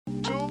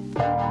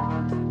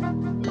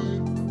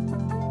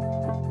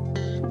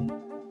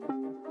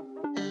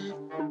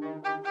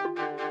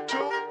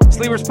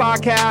Sleepers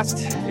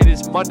Podcast. It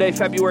is Monday,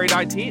 February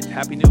 19th.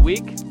 Happy New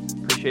Week.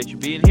 Appreciate you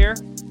being here.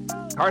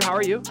 Card, how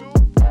are you?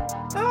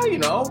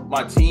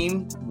 My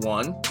team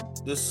won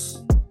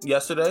this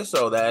yesterday,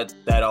 so that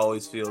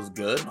always feels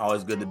good.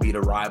 Always good to beat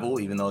a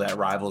rival, even though that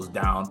rival's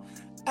down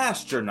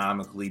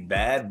astronomically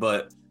bad.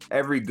 But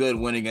every good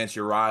win against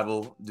your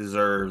rival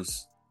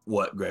deserves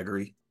what,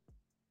 Gregory?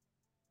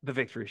 The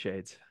victory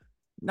shades.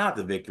 Not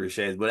the victory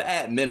shades, but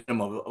at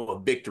minimum of a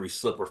victory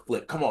slip or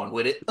flip. Come on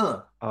with it.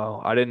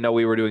 Oh, I didn't know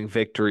we were doing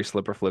victory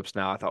slipper flips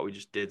now. I thought we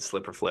just did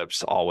slipper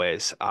flips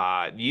always.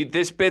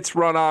 This bit's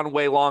run on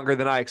way longer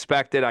than I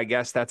expected. I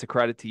guess that's a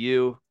credit to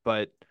you,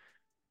 but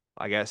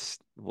I guess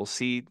we'll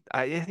see.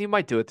 You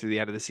might do it through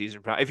the end of the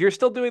season. If you're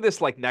still doing this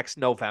like next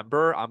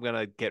November, I'm going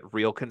to get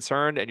real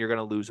concerned and you're going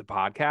to lose a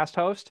podcast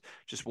host.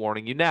 Just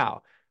warning you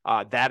now.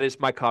 That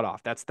is my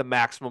cutoff. That's the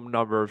maximum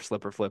number of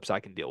slipper flips I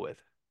can deal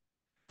with.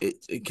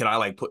 Can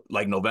I put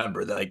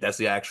November? That's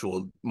the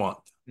actual month.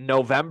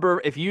 November.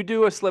 If you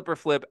do a slipper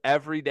flip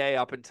every day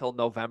up until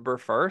November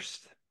 1st,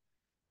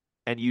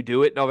 and you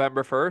do it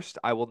November 1st,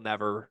 I will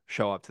never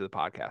show up to the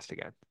podcast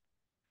again.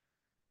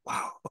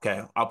 Wow.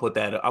 Okay. I'll put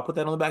that on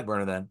the back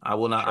burner then. I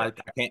will not.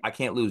 Sure. I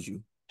can't lose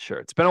you. Sure.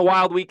 It's been a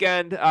wild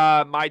weekend.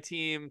 My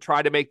team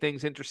tried to make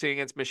things interesting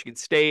against Michigan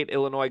State.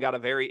 Illinois got a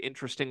very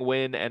interesting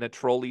win and a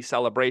trolley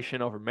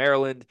celebration over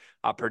Maryland.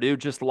 Purdue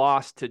just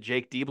lost to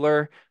Jake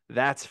Diebler.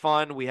 That's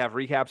fun. We have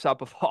recaps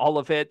up of all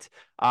of it.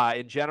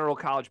 In general,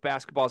 college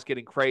basketball is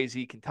getting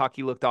crazy.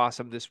 Kentucky looked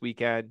awesome this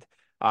weekend.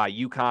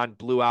 UConn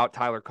blew out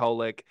Tyler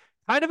Kolek.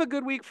 Kind of a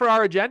good week for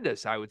our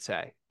agendas, I would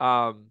say,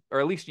 or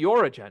at least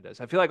your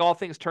agendas. I feel like all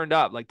things turned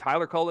up. Like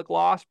Tyler Kolek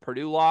lost,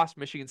 Purdue lost,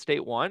 Michigan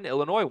State won,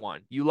 Illinois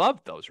won. You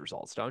loved those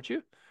results, don't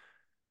you?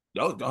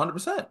 No,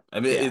 100%.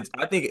 I mean, Yeah.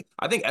 I think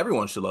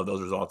everyone should love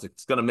those results.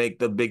 It's going to make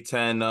the Big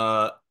Ten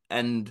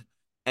end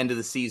of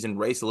the season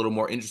race a little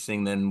more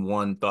interesting than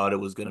one thought it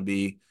was going to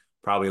be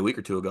probably a week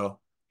or two ago.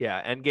 Yeah,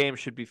 end game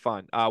should be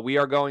fun. We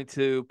are going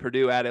to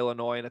Purdue at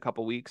Illinois in a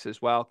couple weeks as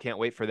well. Can't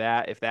wait for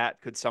that. If that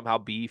could somehow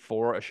be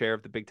for a share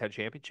of the Big Ten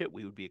championship,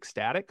 we would be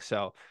ecstatic.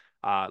 So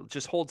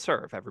just hold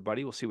serve,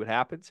 everybody. We'll see what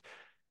happens.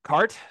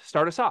 Cart,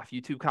 start us off.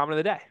 YouTube comment of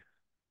the day.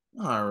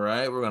 All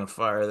right, we're going to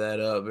fire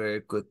that up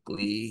very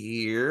quickly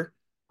here.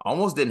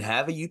 Almost didn't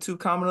have a YouTube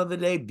comment of the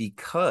day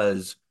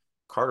because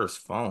Carter's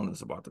phone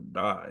is about to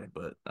die,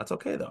 but that's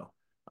okay though.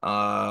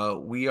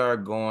 We are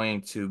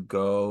going to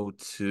go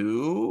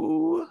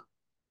to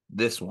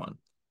this one.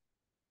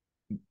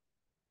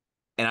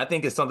 And I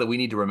think it's something we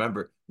need to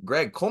remember.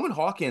 Greg, Coleman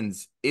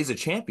Hawkins is a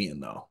champion,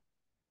 though.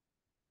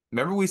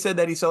 Remember we said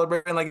that he's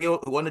celebrating like he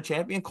won a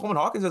champion? Coleman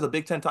Hawkins has a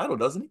Big Ten title,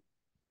 doesn't he?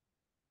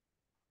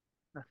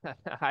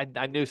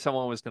 I knew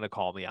someone was going to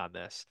call me on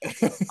this.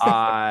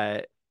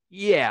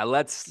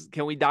 Yeah,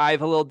 can we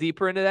dive a little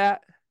deeper into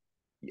that?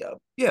 Yeah,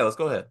 let's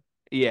go ahead.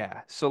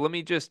 Yeah, so let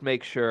me just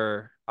make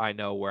sure I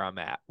know where I'm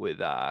at with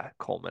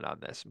Coleman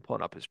on this and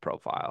pulling up his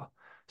profile.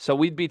 So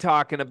we'd be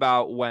talking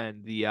about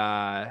when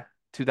the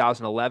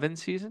 2011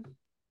 season?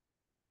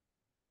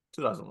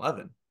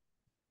 2011.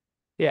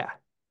 Yeah.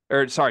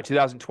 Or sorry,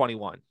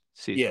 2021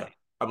 season. Yeah,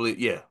 I believe,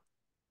 yeah.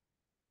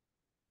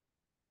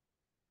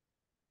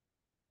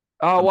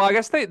 Oh, well, I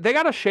guess they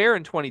got a share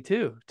in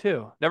 22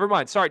 too. Never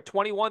mind. Sorry,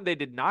 21 they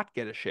did not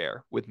get a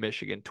share with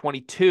Michigan.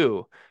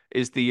 22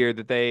 is the year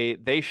that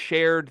they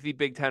shared the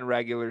Big Ten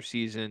regular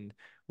season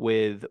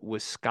with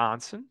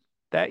Wisconsin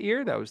that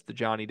year. That was the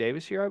Johnny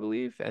Davis year, I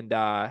believe. And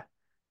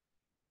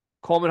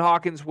Coleman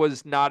Hawkins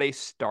was not a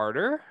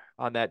starter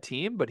on that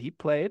team, but he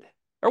played.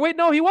 Or wait,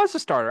 no, he was a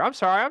starter. I'm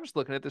sorry. I'm just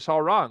looking at this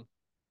all wrong.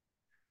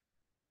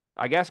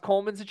 I guess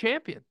Coleman's a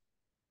champion.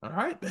 All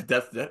right.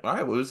 All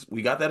right.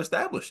 We got that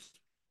established.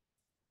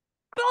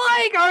 But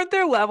aren't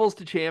there levels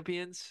to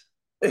champions?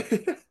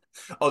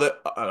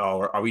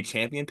 Are we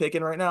champion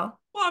picking right now?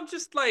 Well, I'm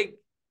just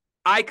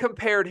I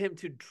compared him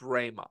to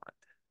Draymond.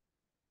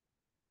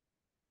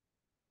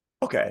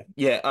 Okay.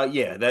 Yeah.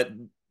 Yeah.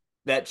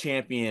 That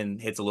champion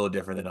hits a little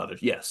different than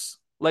others. Yes.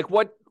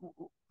 What?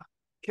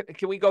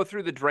 Can we go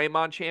through the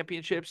Draymond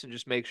championships and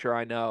just make sure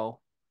I know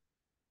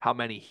how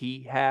many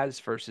he has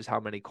versus how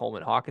many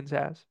Coleman Hawkins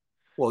has?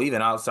 Well,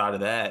 even outside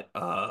of that,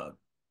 Draymond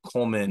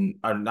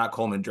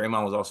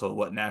was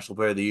also National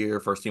Player of the Year,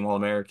 first team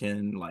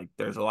All-American.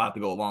 There's a lot to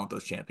go along with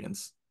those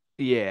champions.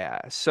 Yeah.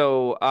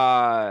 So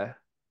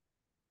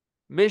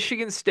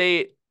Michigan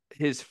State,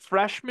 his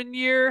freshman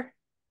year,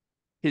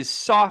 his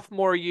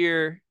sophomore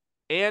year,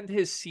 and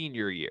his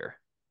senior year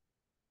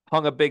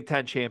hung a Big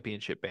Ten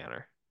championship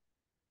banner.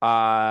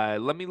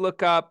 Let me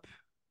look up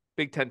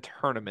Big Ten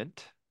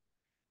tournament.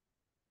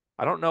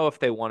 I don't know if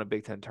they won a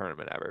Big Ten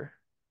tournament ever,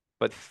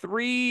 but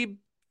three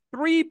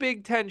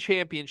Big Ten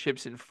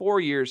championships in 4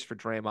 years for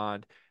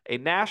Draymond, a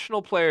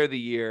National Player of the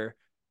Year,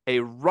 a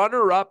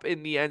runner-up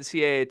in the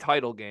NCAA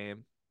title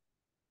game.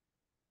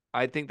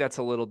 I think that's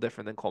a little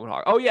different than Coleman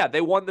Hawkins. Oh, yeah,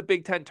 they won the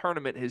Big Ten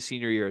tournament his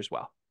senior year as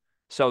well.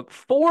 So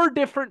 4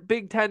 different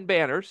Big Ten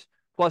banners,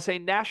 plus a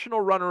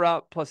national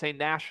runner-up plus a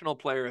national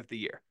player of the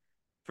year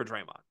for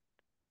Draymond.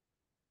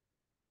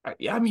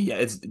 Yeah, I mean,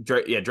 yeah,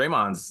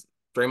 Draymond's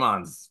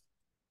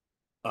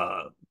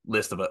uh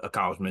list of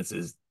accomplishments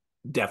is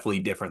definitely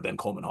different than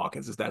Coleman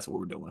Hawkins, if that's what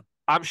we're doing.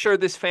 I'm sure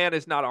this fan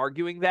is not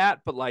arguing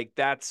that, but like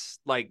that's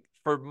like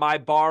for my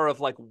bar of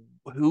like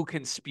who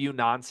can spew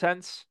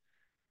nonsense.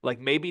 Like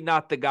maybe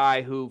not the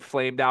guy who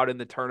flamed out in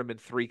the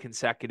tournament 3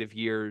 consecutive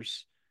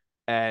years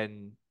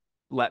and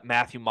let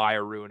Matthew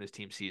Meyer ruin his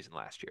team season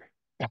last year.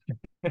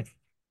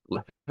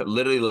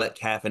 Literally let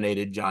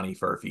caffeinated Johnny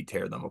Furphy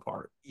tear them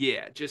apart.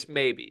 Yeah, just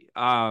maybe.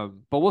 But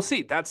we'll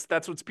see. That's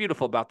what's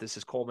beautiful about this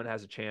is Coleman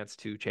has a chance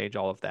to change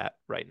all of that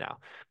right now.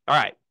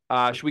 All right.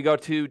 Should we go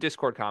to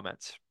Discord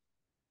comments?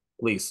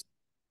 Please.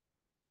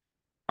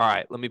 All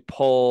right, let me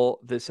pull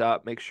this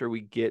up, make sure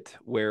we get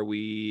where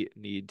we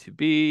need to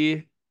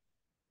be.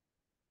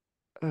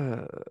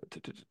 Uh, duh,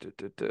 duh, duh,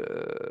 duh, duh,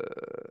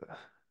 duh.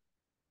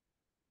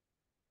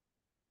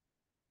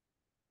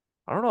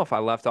 I don't know if I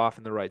left off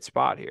in the right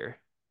spot here.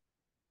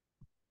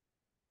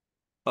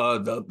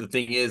 The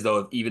thing is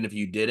though, even if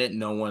you didn't,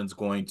 no one's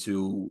going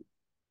to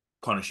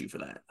punish you for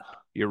that.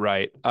 You're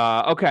right.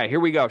 Okay, here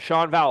we go.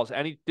 Sean Vowles.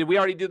 Did we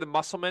already do the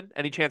Musselman?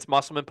 Any chance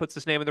Musselman puts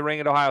his name in the ring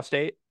at Ohio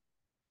State?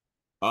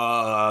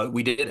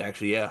 We did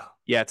actually, yeah.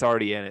 Yeah, it's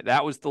already in it.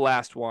 That was the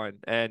last one,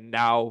 and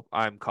now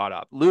I'm caught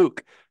up.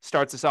 Luke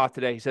starts us off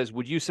today. He says,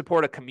 "Would you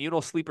support a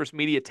communal sleepers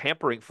media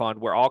tampering fund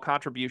where all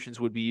contributions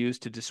would be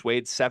used to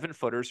dissuade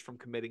 7-footers from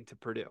committing to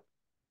Purdue?"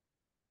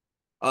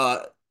 Uh,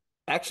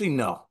 actually,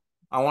 no.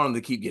 I want them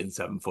to keep getting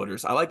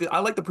 7-footers. I like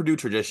the Purdue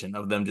tradition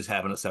of them just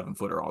having a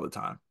 7-footer all the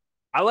time.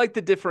 I like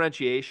the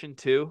differentiation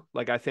too.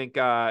 Like I think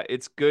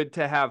it's good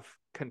to have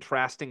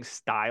contrasting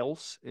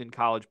styles in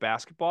college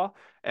basketball,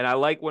 and I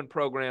like when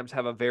programs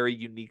have a very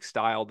unique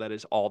style that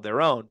is all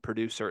their own.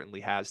 Purdue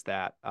certainly has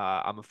that.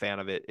 I'm a fan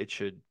of it. It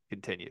should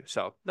continue.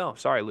 So no,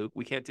 sorry, Luke,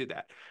 we can't do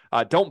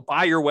that. Don't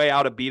buy your way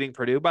out of beating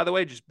Purdue. By the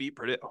way, just beat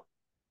Purdue.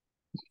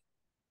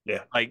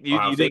 Yeah. Like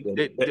Ohio you State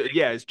think did.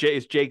 yeah, is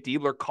Jake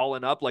Diebler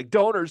calling up like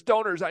donors,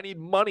 I need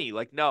money.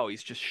 Like, no,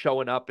 he's just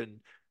showing up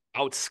and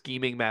out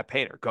scheming Matt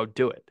Painter. Go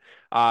do it.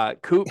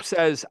 Coop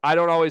says, I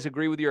don't always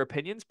agree with your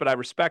opinions, but I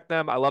respect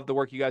them. I love the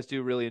work you guys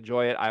do, really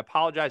enjoy it. I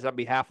apologize on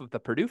behalf of the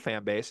Purdue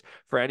fan base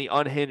for any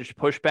unhinged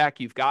pushback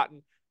you've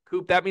gotten.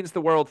 Coop, that means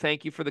the world.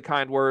 Thank you for the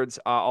kind words.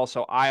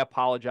 Also, I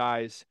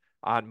apologize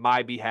on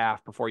my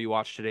behalf before you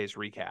watch today's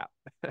recap.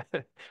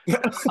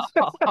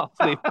 I'll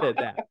leave it at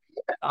that.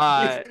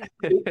 Uh,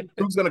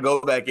 Who's gonna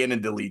go back in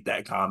and delete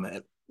that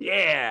comment?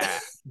 yeah.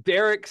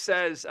 Derek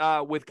says,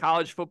 with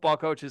college football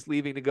coaches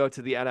leaving to go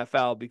to the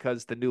NFL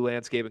because the new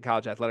landscape in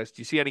college athletics,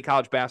 do you see any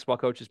college basketball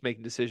coaches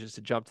making decisions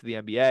to jump to the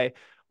NBA?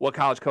 What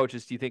college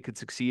coaches do you think could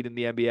succeed in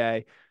the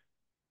NBA?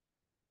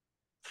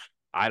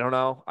 I don't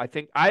know. I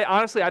think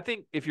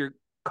if you're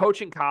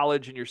coaching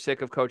college and you're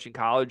sick of coaching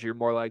college, you're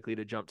more likely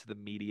to jump to the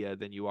media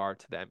than you are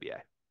to the NBA.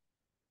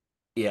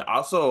 Yeah.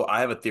 Also, I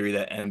have a theory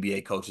that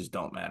NBA coaches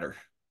don't matter.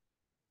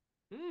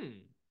 Hmm.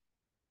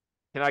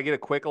 Can I get a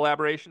quick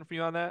elaboration from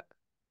you on that?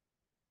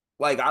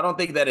 Like, I don't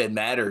think that it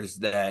matters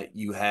that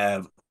you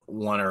have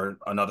one or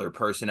another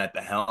person at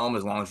the helm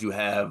as long as you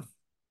have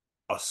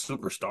a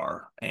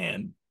superstar.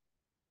 And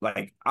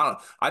like,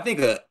 I think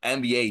a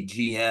NBA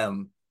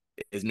GM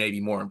is maybe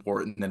more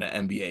important than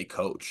an NBA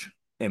coach,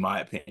 in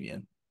my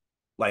opinion.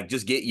 Like,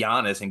 just get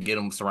Giannis and get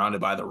him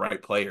surrounded by the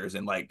right players,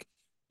 and like,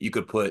 you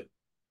could put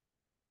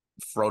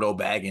Frodo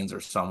Baggins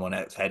or someone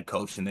as head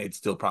coach, and they'd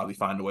still probably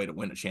find a way to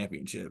win a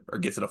championship or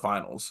get to the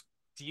finals.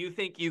 Do you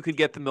think you could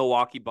get the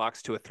Milwaukee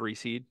Bucks to a 3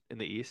 seed in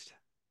the East?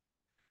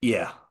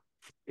 Yeah,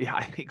 Yeah,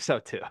 I think so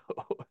too.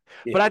 But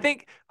yeah,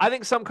 I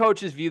think some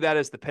coaches view that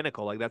as the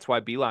pinnacle. Like that's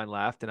why Beeline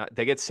left, and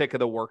they get sick of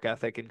the work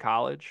ethic in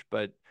college.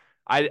 But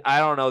I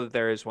don't know that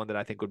there is one that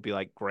I think would be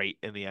like great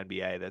in the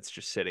NBA that's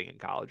just sitting in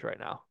college right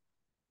now.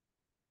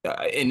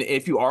 and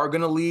if you are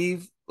gonna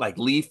leave, like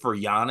leave for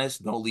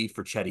Giannis, don't leave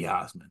for Chetty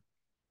Osman.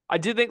 I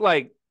do think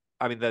like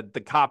I mean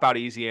the cop out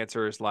easy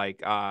answer is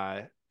like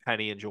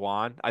Penny and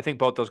Juwan. I think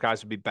both those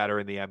guys would be better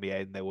in the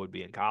NBA than they would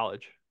be in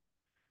college.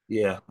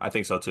 Yeah, I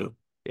think so too.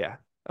 Yeah.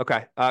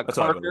 Okay. That's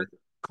all Carter really.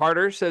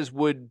 Carter says,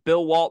 would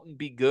Bill Walton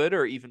be good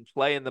or even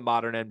play in the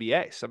modern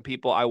NBA? Some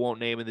people I won't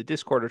name in the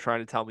Discord are trying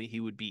to tell me he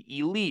would be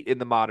elite in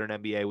the modern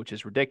NBA, which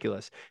is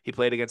ridiculous. He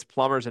played against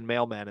plumbers and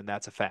mailmen, and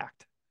that's a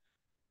fact.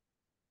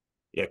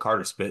 Yeah,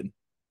 Carter spitting.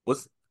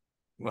 What's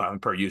well,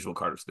 per usual,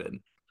 Carter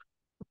spitting.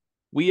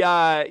 We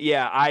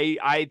yeah,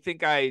 I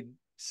think I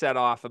set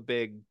off a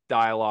big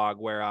dialogue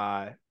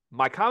where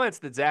my comments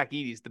that Zach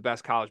Edey's the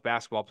best college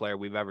basketball player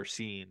we've ever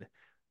seen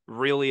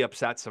really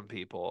upset some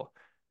people.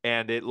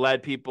 And it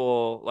led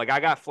people like I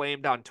got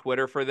flamed on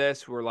Twitter for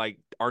this, who were like,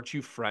 aren't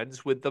you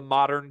friends with the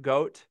modern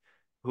GOAT?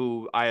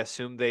 Who I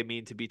assume they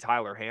mean to be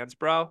Tyler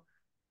Hansbrough.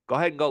 Go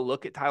ahead and go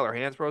look at Tyler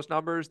Hansbrough's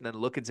numbers and then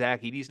look at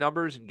Zach Edey's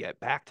numbers and get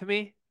back to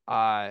me.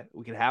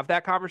 We can have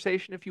that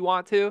conversation if you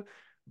want to.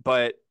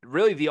 But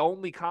really, the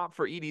only comp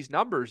for Edey's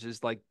numbers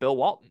is like Bill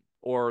Walton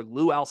or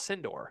Lou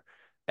Alcindor.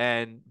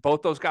 And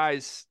both those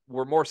guys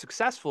were more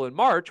successful in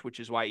March, which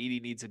is why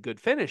Edey needs a good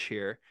finish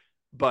here.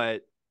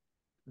 But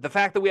the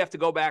fact that we have to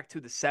go back to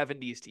the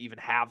 70s to even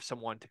have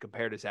someone to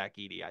compare to Zach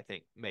Edey, I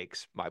think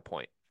makes my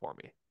point for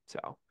me.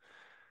 So,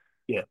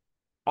 Yeah.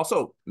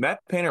 Also, Matt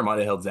Painter might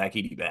have held Zach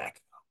Edey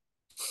back.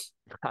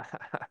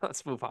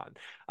 let's move on.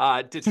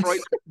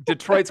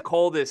 Detroit's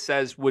coldest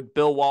says, would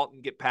Bill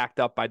Walton get packed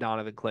up by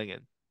Donovan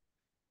Clingan?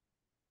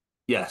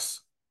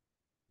 Yes.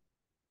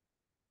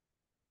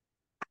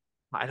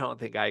 I don't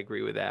think I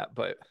agree with that,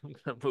 but I'm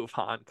going to move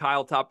on.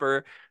 Kyle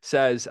Tupper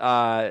says,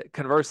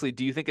 conversely,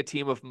 do you think a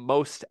team of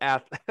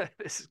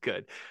this is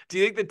good. Do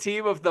you think the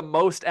team of the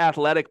most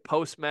athletic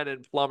postmen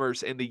and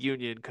plumbers in the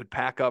union could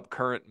pack up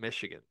current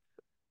Michigan?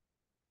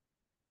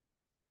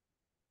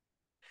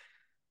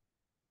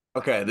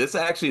 Okay, this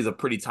actually is a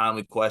pretty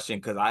timely question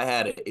because I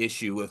had an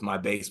issue with my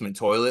basement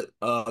toilet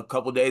a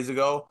couple days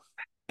ago,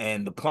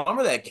 and the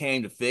plumber that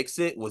came to fix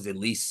it was at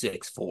least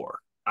 6'4".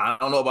 I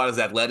don't know about his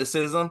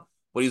athleticism,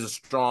 but he's a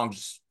strong,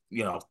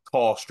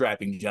 tall,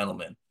 strapping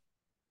gentleman.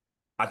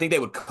 I think they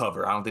would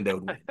cover. I don't think they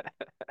would win.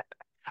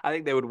 I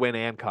think they would win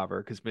and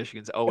cover because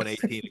Michigan's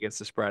 0-18 against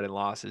the spread in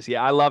losses.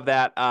 Yeah, I love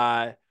that.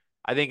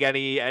 I think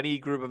any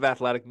group of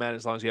athletic men,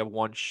 as long as you have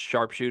one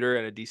sharpshooter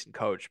and a decent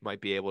coach, might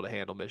be able to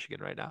handle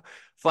Michigan right now.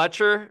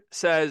 Fletcher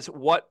says,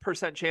 what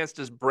 % chance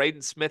does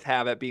Braden Smith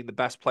have at being the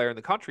best player in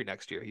the country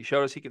next year? He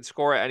showed us he can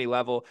score at any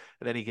level,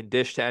 and then he can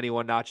dish to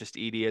anyone, not just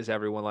Edey, as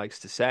everyone likes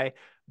to say.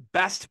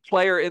 Best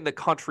player in the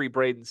country,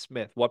 Braden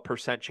Smith. What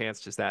 %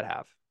 chance does that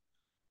have?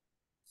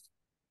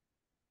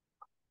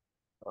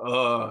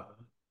 Uh,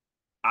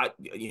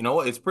 you know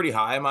what? It's pretty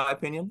high in my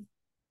opinion.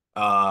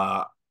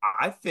 Uh,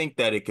 I think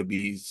that it could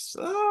be.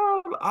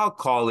 I'll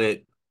call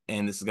it,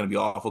 and this is going to be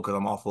awful because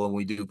I'm awful when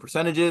we do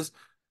percentages.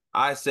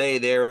 I say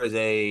there is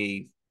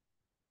a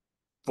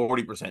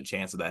 40%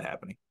 chance of that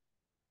happening.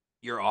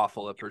 You're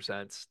awful at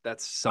percents.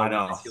 That's so I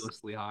know.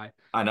 ridiculously high.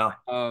 I know.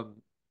 Um,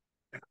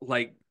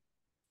 like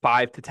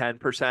 5 to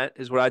 10%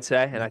 is what I'd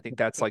say, and I think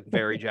that's like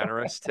very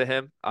generous to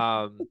him.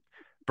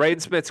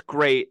 Braden Smith's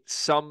great.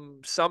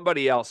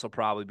 Somebody else will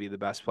probably be the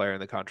best player in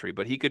the country,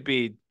 but he could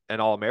be an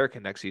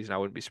All-American next season. I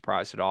wouldn't be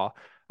surprised at all.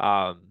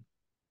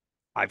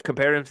 I've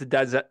compared him to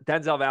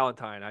Denzel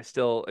Valentine. I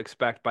still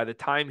expect by the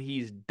time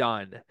he's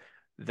done,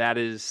 that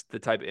is the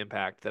type of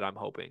impact that I'm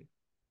hoping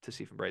to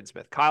see from Braden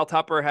Smith. Kyle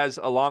Tupper has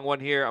a long one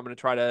here. I'm going to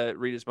try to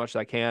read as much as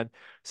I can.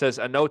 Says,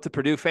 a note to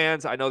Purdue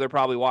fans. I know they're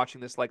probably watching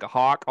this like a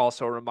hawk.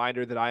 Also a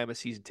reminder that I am a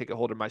season ticket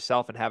holder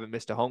myself and haven't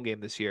missed a home game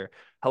this year.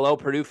 Hello,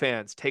 Purdue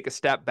fans. Take a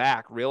step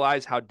back.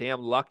 Realize how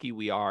damn lucky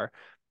we are.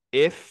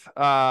 If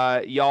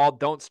y'all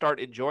don't start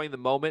enjoying the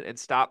moment and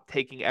stop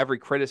taking every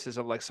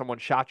criticism like someone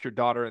shot your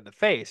daughter in the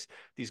face,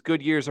 these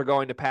good years are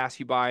going to pass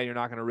you by and you're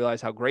not going to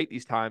realize how great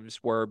these times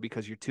were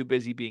because you're too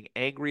busy being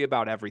angry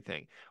about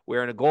everything.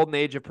 We're in a golden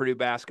age of Purdue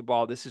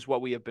basketball. This is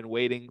what we have been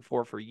waiting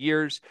for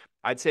years.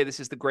 I'd say this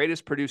is the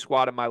greatest Purdue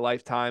squad in my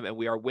lifetime, and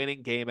we are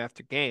winning game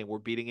after game. We're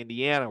beating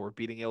Indiana. We're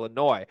beating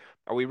Illinois.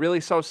 Are we really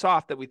so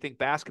soft that we think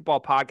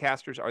basketball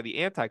podcasters are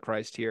the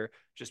Antichrist here?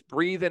 Just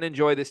breathe and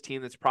enjoy this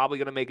team that's probably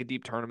going to make a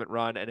deep tournament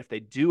run. And if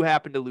they do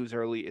happen to lose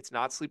early, it's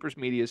not Sleepers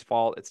Media's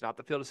fault. It's not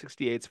the Field of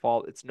 68's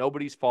fault. It's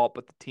nobody's fault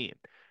but the team.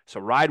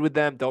 So ride with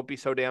them. Don't be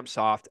so damn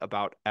soft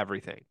about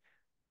everything.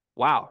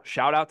 Wow.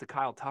 Shout out to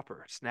Kyle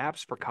Tupper.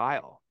 Snaps for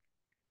Kyle.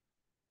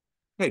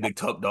 Hey, big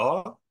tough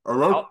dog.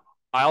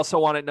 I also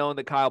want it known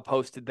that Kyle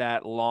posted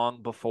that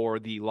long before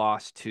the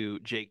loss to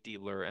Jake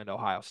Diebler and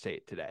Ohio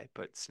State today,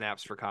 but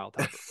snaps for Kyle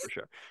Tupper for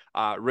sure.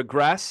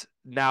 Regress.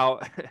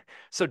 Now,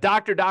 so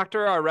Doctor,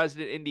 our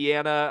resident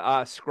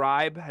Indiana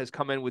scribe, has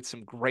come in with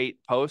some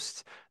great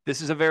posts. This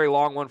is a very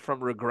long one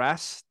from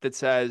Regress that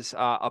says,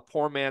 a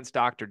poor man's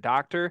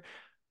Doctor.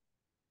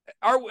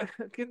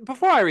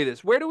 Before I read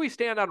this, where do we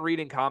stand on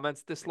reading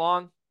comments this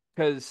long?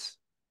 Because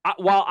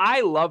while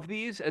I love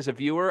these as a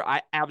viewer,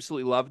 I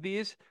absolutely love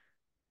these.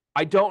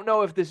 I don't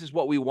know if this is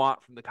what we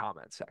want from the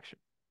comment section.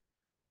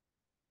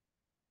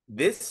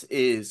 This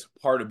is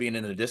part of being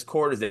in the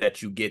Discord is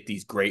that you get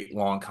these great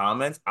long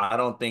comments. I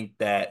don't think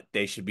that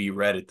they should be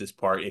read at this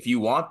part. If you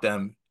want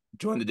them,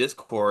 join the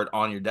Discord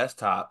on your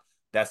desktop.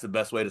 That's the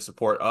best way to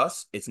support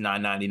us. It's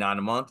 $9.99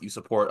 a month. You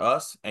support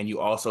us, and you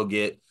also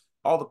get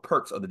all the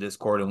perks of the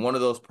Discord. And one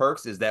of those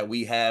perks is that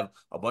we have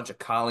a bunch of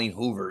Colleen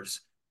Hoovers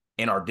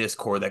in our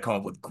Discord that come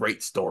up with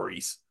great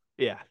stories.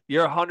 Yeah,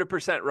 you're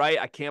 100% right.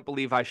 I can't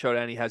believe I showed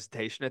any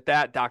hesitation at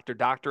that.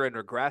 Doctor, and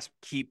Regress,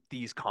 keep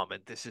these coming.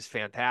 This is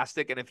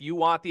fantastic. And if you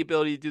want the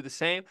ability to do the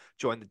same,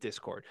 join the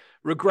Discord.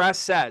 Regress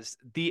says,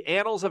 the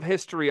annals of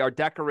history are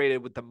decorated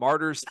with the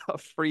martyrs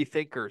of free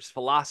thinkers,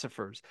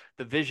 philosophers,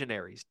 the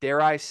visionaries, dare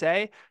I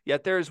say?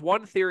 Yet there is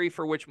one theory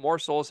for which more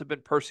souls have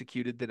been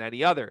persecuted than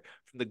any other.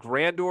 From the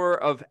grandeur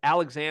of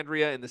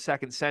Alexandria in the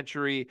 2nd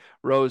century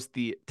rose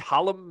the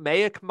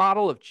Ptolemaic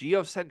model of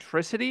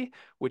geocentricity,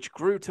 which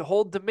grew to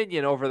hold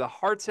dominion over the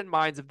hearts and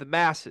minds of the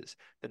masses.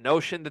 The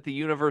notion that the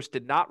universe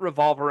did not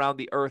revolve around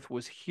the earth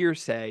was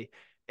heresy,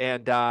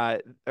 and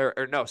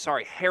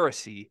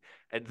heresy,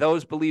 and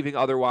those believing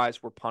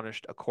otherwise were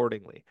punished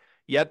accordingly.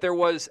 Yet there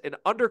was an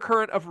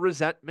undercurrent of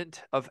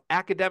resentment, of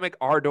academic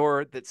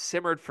ardor that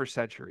simmered for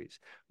centuries.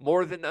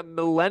 More than a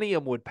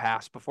millennium would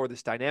pass before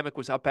this dynamic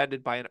was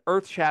upended by an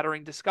earth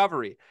shattering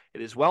discovery. It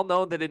is well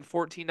known that in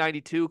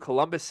 1492,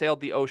 Columbus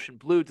sailed the ocean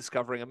blue,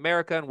 discovering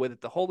America, and with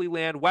it the Holy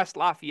Land, West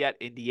Lafayette,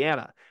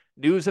 Indiana.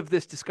 News of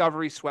this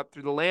discovery swept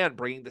through the land,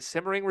 bringing the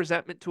simmering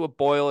resentment to a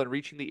boil and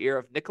reaching the ear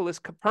of Nicholas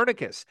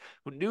Copernicus,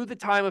 who knew the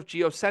time of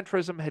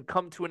geocentrism had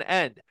come to an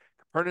end.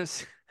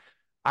 Copernicus.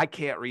 I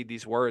can't read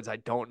these words. I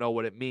don't know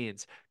what it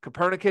means.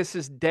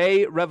 Copernicus's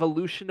De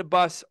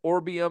Revolutionibus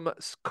Orbium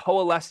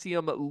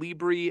Coelestium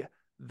Libri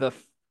the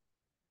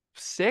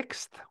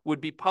sixth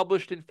would be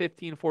published in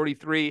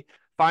 1543,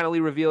 finally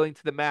revealing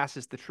to the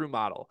masses the true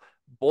model,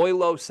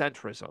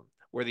 boilocentrism,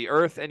 where the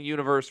earth and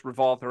universe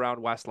revolved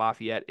around West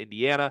Lafayette,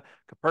 Indiana.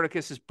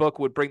 Copernicus's book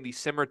would bring the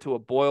simmer to a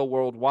boil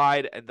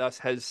worldwide, and thus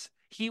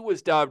he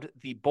was dubbed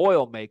the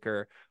Boil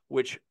Maker,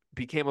 which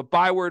became a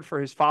byword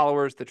for his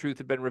followers. The truth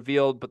had been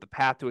revealed, but the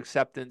path to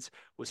acceptance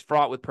was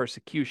fraught with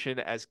persecution.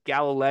 As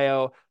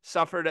Galileo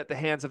suffered at the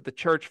hands of the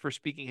church for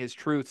speaking his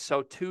truth,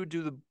 so too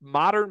do the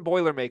modern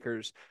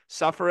Boilermakers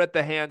suffer at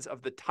the hands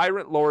of the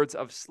tyrant lords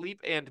of sleep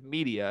and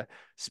media,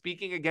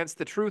 speaking against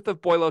the truth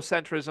of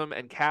boilocentrism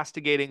and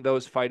castigating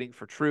those fighting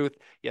for truth.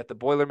 Yet the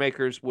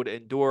Boilermakers would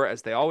endure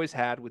as they always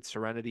had, with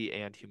serenity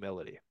and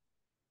humility.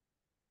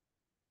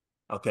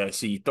 Okay,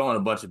 so you're throwing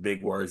a bunch of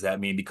big words at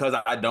me. And because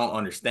I don't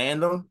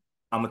understand them,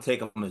 I'm gonna take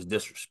them as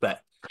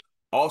disrespect.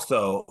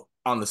 Also,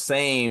 on the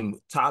same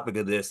topic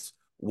of this,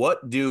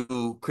 what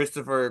do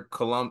Christopher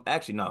Columbus?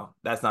 Actually, no,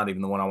 that's not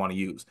even the one I want to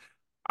use.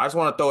 I just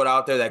want to throw it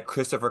out there that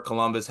Christopher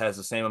Columbus has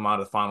the same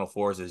amount of Final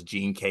Fours as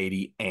Gene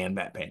Cady and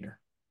Matt Painter.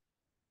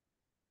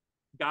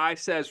 Guy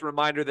says,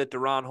 reminder that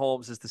Deron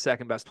Holmes is the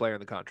second best player in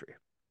the country.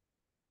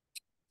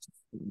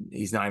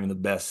 He's not even the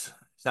best.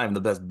 He's not even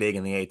the best big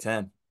in the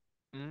A10.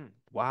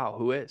 Wow,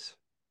 who is?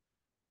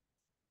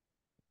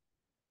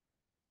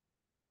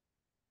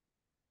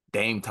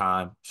 Dame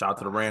time. Shout out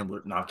to the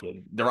Rambler. No, I'm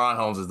kidding. Deron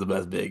Holmes is the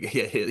best big.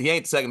 He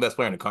ain't the second best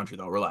player in the country,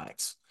 though.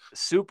 Relax.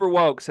 Super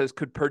Woke says,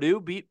 could Purdue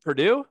beat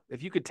Purdue?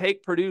 If you could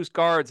take Purdue's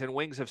guards and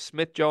wings of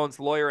Smith, Jones,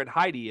 Lawyer, and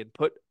Heidi and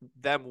put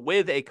them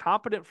with a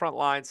competent front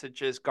line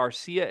such as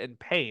Garcia and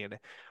Payne,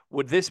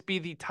 would this be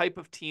the type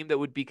of team that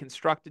would be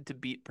constructed to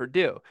beat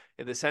Purdue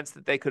in the sense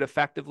that they could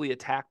effectively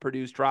attack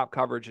Purdue's drop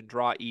coverage and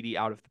draw Edey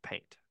out of the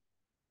paint?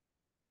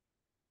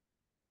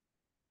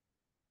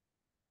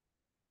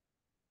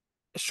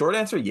 Short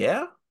answer,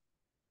 yeah.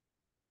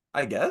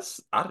 I guess.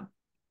 I'm a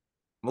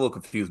little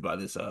confused by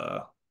this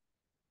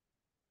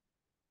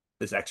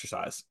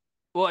exercise.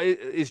 Well,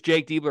 is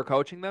Jake Diebler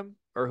coaching them,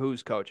 or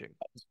who's coaching?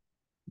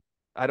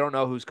 I don't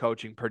know who's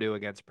coaching Purdue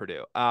against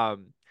Purdue. I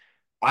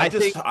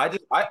think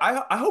I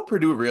hope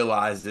Purdue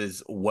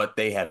realizes what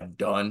they have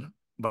done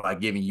by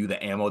giving you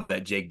the ammo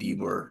that Jake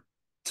Diebler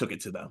took it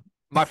to them.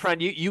 my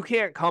friend, you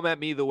can't come at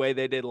me the way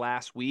they did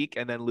last week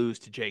and then lose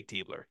to Jake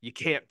Diebler. You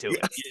can't do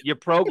it. Your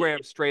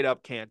program straight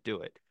up can't do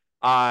it.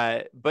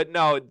 But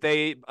no,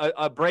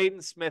 a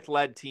Braden Smith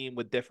led team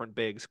with different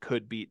bigs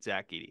could beat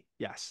Zach Edey.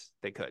 Yes,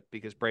 they could,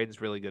 because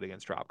Braden's really good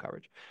against drop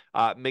coverage.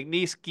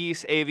 McNeese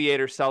Geese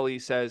Aviator Sully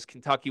says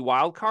Kentucky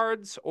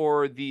Wildcards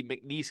or the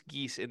McNeese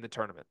Geese in the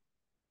tournament.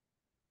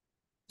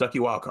 Kentucky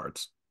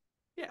Wildcards.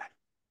 Yeah,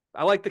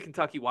 I like the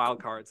Kentucky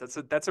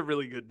Wildcards. That's a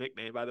really good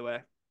nickname, by the way.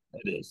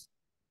 It is.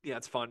 Yeah,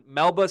 it's fun.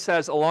 Melba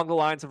says, along the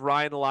lines of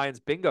Ryan the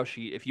Lion's bingo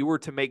sheet, if you were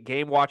to make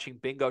game watching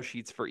bingo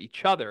sheets for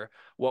each other,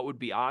 what would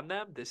be on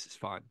them? This is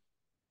fun.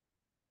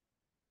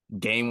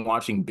 Game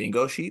watching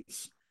bingo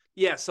sheets.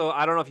 Yeah, so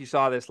I don't know if you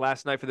saw this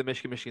last night for the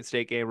Michigan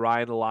State game.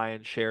 Ryan the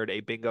Lion shared a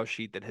bingo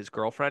sheet that his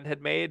girlfriend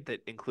had made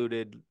that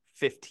included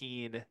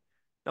 15,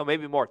 no,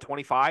 maybe more,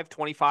 25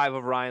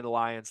 of Ryan the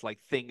Lion's like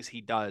things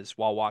he does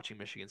while watching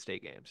Michigan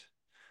State games.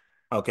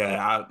 Okay,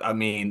 I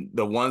mean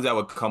the ones that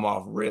would come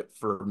off rip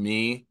for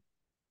me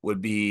would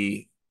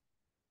be,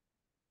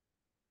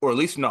 or at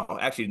least no,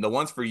 actually the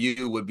ones for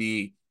you would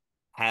be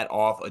hat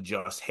off,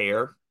 adjust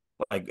hair.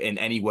 Like in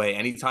any way,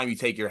 anytime you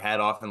take your hat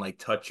off and like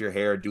touch your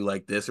hair, do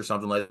like this or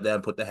something like that,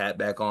 and put the hat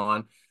back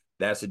on,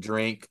 that's a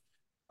drink.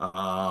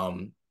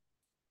 Um,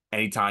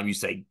 Anytime you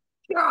say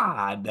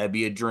God, that'd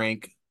be a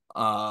drink.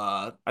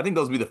 I think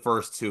those would be the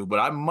first two, but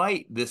I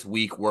might this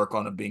week work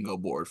on a bingo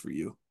board for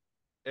you.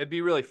 It'd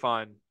be really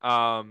fun.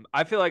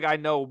 I feel like I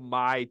know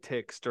my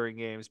ticks during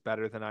games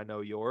better than I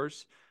know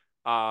yours.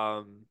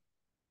 Um,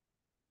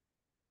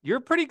 you're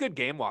a pretty good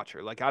game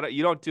watcher. Like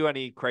you don't do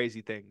any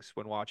crazy things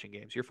when watching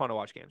games. You're fun to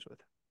watch games with.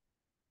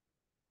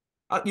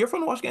 You're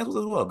fun to watch games with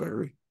as well,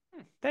 Gregory.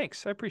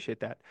 Thanks. I appreciate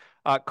that.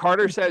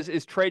 Carter says,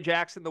 is Trey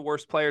Jackson the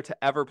worst player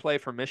to ever play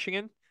for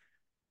Michigan?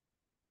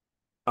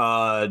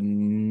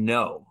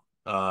 No.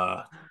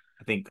 I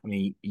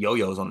mean,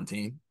 Yo-Yo's on the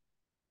team.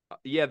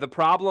 Yeah, the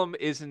problem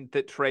isn't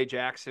that Trey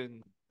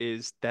Jackson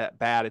is that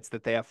bad. It's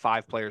that they have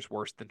 5 players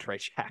worse than Trey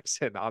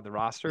Jackson on the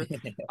roster.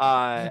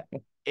 Uh,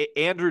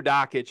 Andrew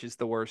Dockich is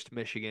the worst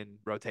Michigan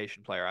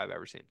rotation player I've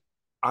ever seen.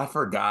 I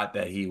forgot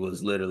that he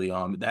was literally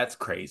on. That's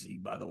crazy,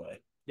 by the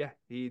way. Yeah,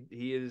 he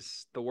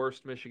is the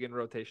worst Michigan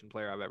rotation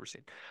player I've ever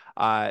seen.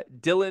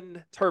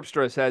 Dylan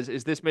Terpstra says,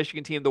 "Is this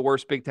Michigan team the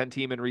worst Big Ten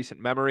team in recent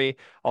memory?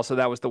 Also,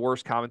 that was the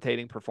worst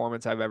commentating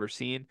performance I've ever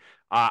seen.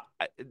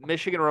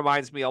 Michigan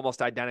reminds me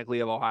almost identically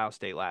of Ohio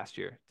State last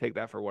year. Take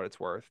that for what it's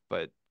worth.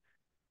 But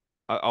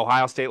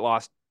Ohio State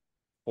lost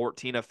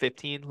 14 of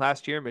 15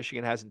 last year.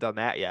 Michigan hasn't done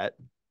that yet.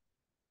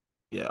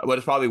 Yeah, but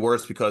it's probably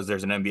worse because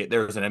there's an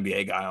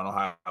NBA guy on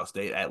Ohio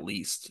State at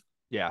least.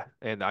 Yeah,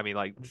 and I mean,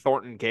 like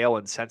Thornton, Gale,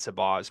 and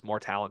Sensabaugh is more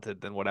talented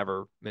than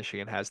whatever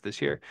Michigan has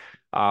this year.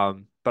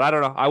 But I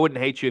don't know. I wouldn't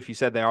hate you if you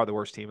said they are the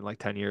worst team in like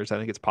 10 years. I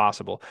think it's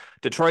possible.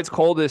 Detroit's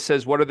Coldest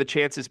says, "What are the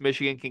chances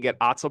Michigan can get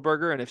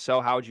Otzelberger? And if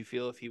so, how would you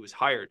feel if he was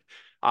hired?"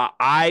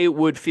 I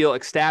would feel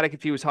ecstatic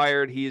if he was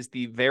hired. He is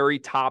the very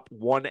top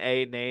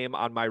 1A name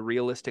on my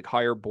realistic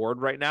hire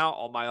board right now.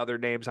 All my other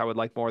names I would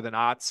like more than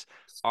Otz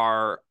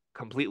are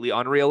completely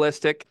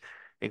unrealistic,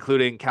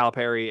 including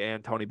Calipari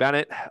and Tony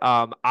Bennett.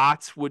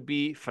 Otz would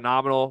be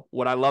phenomenal.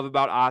 What I love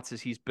about Otz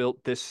is he's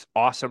built this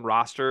awesome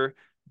roster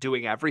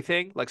doing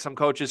everything. Like some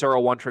coaches are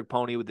a one-trick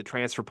pony with the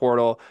transfer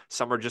portal.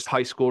 Some are just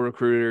high school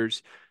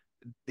recruiters.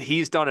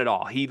 He's done it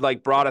all. He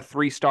like brought a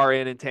 3-star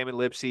in Tamin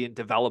Lipsy and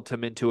developed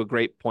him into a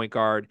great point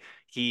guard.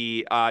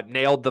 He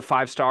nailed the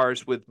 5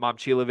 stars with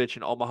Momcilovic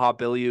and Omaha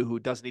Billieu, who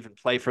doesn't even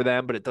play for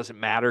them, but it doesn't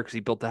matter because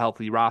he built a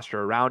healthy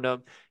roster around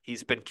him.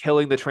 He's been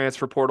killing the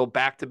transfer portal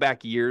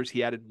back-to-back years.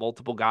 He added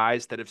multiple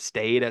guys that have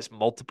stayed as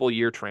multiple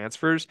year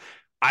transfers.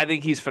 I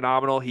think he's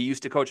phenomenal. He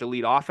used to coach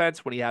elite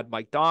offense when he had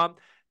Mike Daum.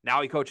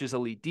 Now he coaches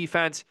elite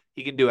defense.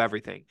 He can do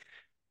everything.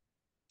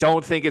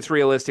 Don't think it's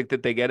realistic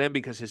that they get him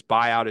because his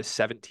buyout is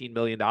 $17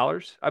 million,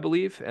 I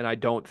believe. And I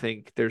don't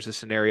think there's a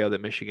scenario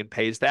that Michigan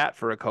pays that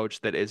for a coach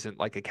that isn't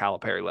like a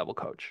Calipari level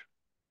coach.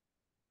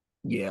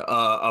 Yeah,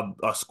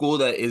 a school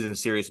that isn't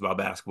serious about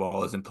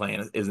basketball isn't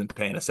paying a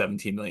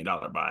 $17 million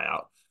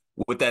buyout.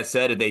 With that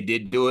said, if they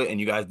did do it and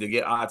you guys did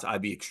get odds,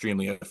 I'd be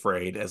extremely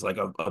afraid as like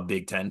a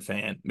Big Ten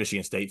fan,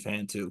 Michigan State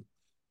fan too.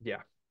 Yeah.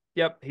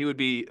 Yep, he would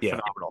be Yeah.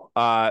 phenomenal.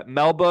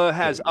 Melba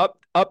has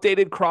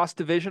updated cross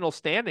divisional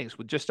standings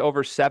with just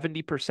over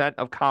 70%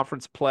 of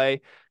conference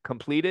play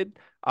completed.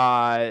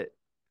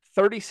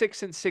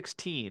 36 and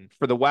 16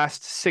 for the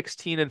West,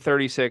 16 and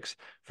 36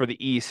 for the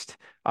East.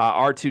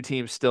 Our two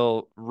teams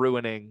still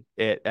ruining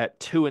it at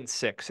 2 and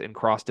 6 in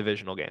cross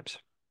divisional games.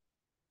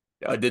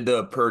 Did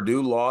the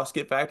Purdue loss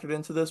get factored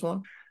into this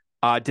one?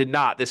 Did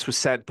not. This was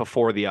sent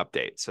before the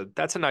update, so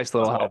that's a nice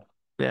little Okay. help.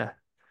 Yeah.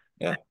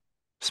 Yeah.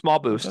 Small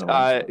Okay. boost.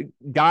 Well,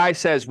 Guy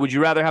says, would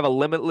you rather have a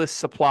limitless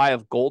supply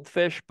of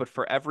goldfish, but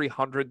for every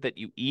 100 that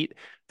you eat,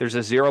 there's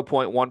a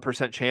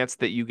 0.1% chance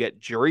that you get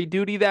jury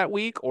duty that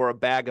week, or a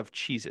bag of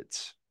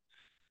Cheez-Its?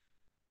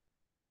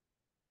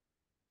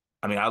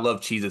 I mean, I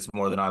love Cheez-Its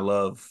more than I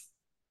love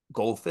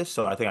goldfish,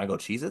 so I think I go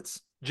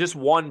Cheez-Its. Just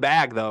one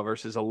bag, though,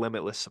 versus a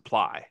limitless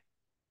supply.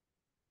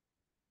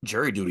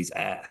 Jury duty's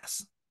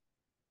ass.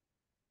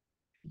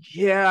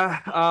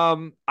 Yeah.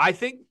 I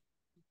think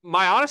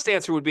my honest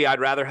answer would be I'd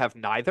rather have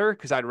neither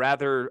because I'd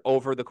rather,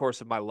 over the course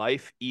of my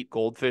life, eat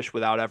goldfish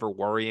without ever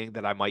worrying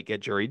that I might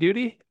get jury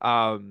duty.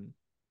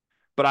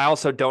 But I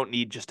also don't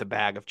need just a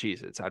bag of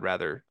Cheez-Its.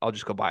 I'll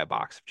just go buy a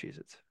box of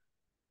Cheez-Its.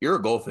 You're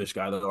a goldfish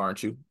guy, though,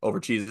 aren't you? Over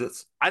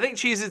Cheez-Its? I think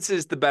Cheez-Its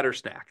is the better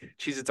snack.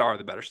 Cheez-Its are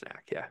the better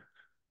snack. Yeah.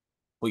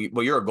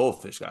 Well, you're a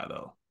goldfish guy,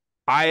 though.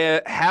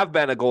 I have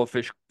been a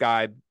goldfish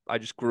guy. I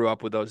just grew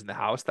up with those in the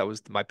house. That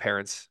was my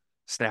parents'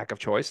 snack of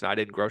choice, and I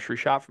didn't grocery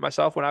shop for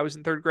myself when I was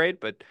in third grade.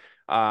 But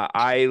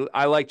I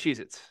like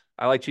Cheez-Its.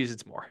 I like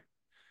Cheez-Its more.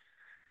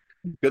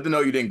 Good to know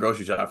you didn't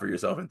grocery shop for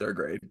yourself in third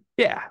grade.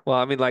 Yeah. Well,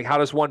 I mean, like, how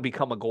does one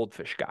become a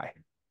goldfish guy?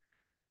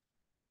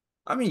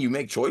 I mean, you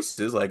make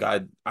choices. Like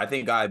I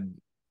think I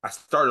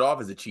started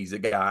off as a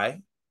Cheez-It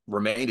guy,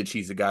 remained a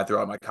Cheez-It guy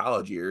throughout my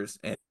college years,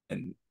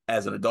 and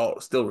as an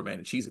adult, still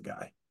remained a Cheez-It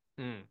guy.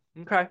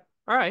 Okay.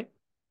 All right.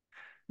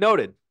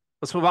 Noted.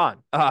 Let's move on.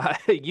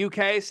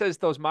 UK says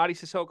those Madi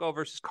Sissoko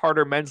versus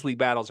Carter men's league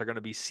battles are going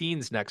to be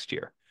scenes next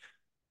year.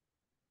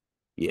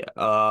 Yeah.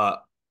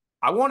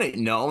 I want it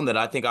known that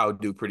I think I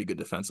would do pretty good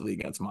defensively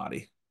against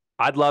Marty.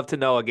 I'd love to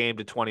know a game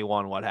to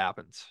 21 what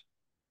happens.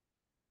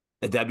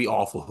 That'd be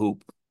awful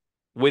hoop.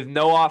 With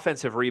no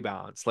offensive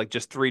rebounds, like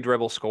just 3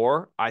 dribble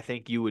score, I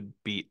think you would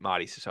beat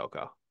Madi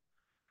Sissoko.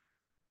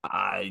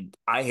 I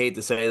hate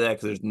to say that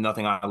because there's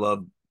nothing I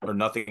love or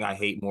nothing I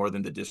hate more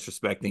than the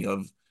disrespecting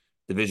of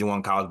Division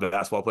I college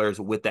basketball players.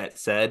 With that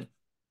said,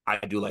 I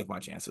do like my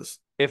chances.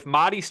 If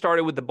Madi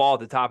started with the ball at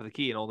the top of the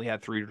key and only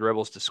had 3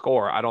 dribbles to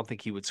score, I don't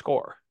think he would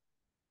score.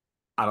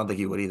 I don't think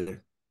he would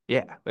either.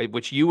 Yeah,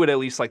 which you would at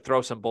least like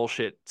throw some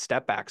bullshit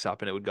step backs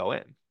up and it would go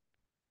in.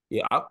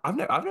 Yeah, I've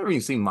never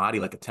even seen Marty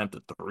like attempt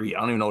a three.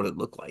 I don't even know what it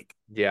looked like.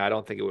 Yeah, I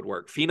don't think it would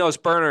work.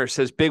 Finos Burner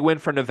says big win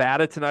for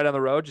Nevada tonight on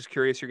the road. Just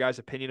curious your guys'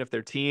 opinion of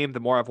their team. The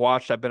more I've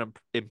watched, I've been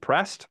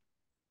impressed.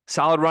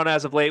 Solid run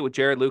as of late with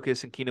Jared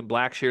Lucas and Keenan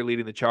Blackshear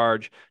leading the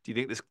charge. Do you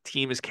think this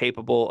team is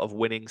capable of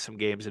winning some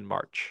games in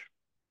March?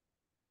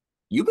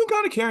 You've been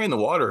kind of carrying the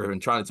water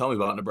and trying to tell me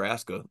about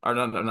Nebraska, or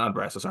not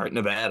Nebraska, sorry,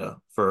 Nevada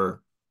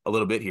for a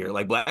little bit here.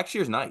 Like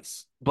Blackshear's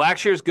nice.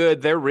 Blackshear's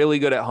good. They're really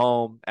good at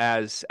home,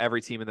 as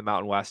every team in the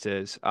Mountain West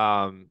is.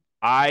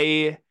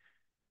 I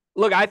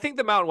Look, I think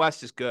the Mountain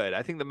West is good.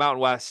 I think the Mountain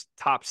West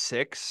top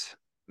six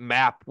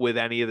map with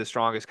any of the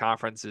strongest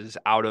conferences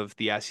out of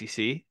the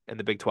SEC and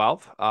the Big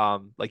 12.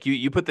 Like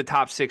you put the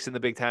top six in the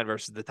Big 10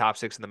 versus the top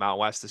six in the Mountain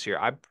West this year.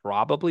 I'm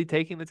probably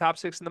taking the top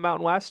six in the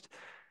Mountain West.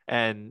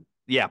 And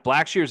yeah,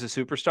 Blackshear's a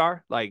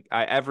superstar. Like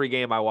every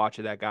game I watch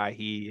of that guy,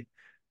 he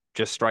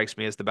just strikes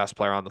me as the best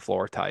player on the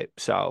floor type.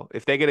 So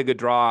if they get a good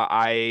draw,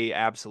 I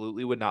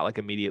absolutely would not like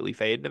immediately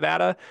fade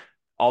Nevada.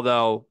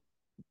 Although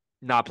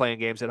not playing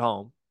games at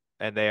home,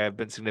 and they have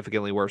been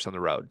significantly worse on the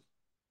road.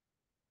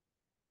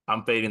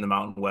 I'm fading the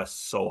Mountain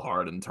West so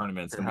hard in the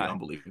tournament. It's going to be Right.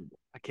 unbelievable.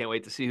 I can't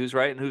wait to see who's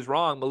right and who's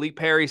wrong. Malik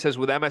Perry says,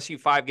 with MSU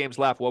 5 games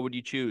left, what would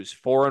you choose?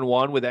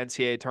 4-1 with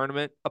NCAA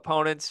tournament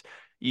opponents,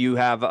 you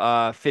have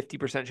a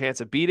 50%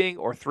 chance of beating,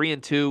 or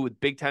 3-2 with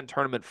Big Ten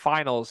tournament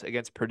finals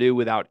against Purdue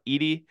without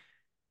Edie.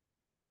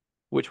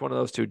 Which one of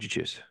those two would you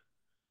choose?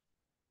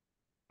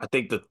 I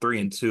think the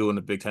 3-2 in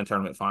the Big Ten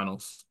tournament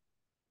finals.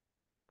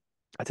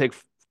 I take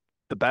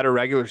the better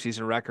regular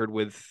season record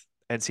with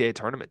NCAA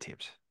tournament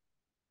teams.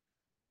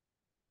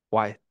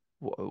 Why?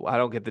 I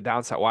don't get the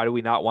downside. Why do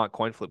we not want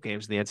coin flip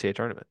games in the NCAA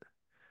tournament?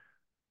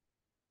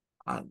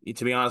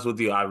 To be honest with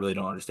you, I really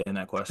don't understand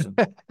that question.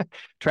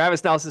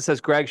 Travis Nelson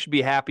says Greg should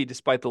be happy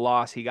despite the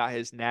loss. He got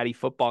his natty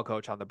football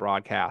coach on the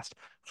broadcast.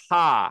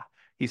 Ha!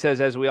 He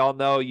says, as we all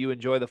know, you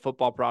enjoy the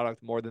football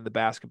product more than the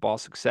basketball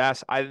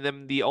success. I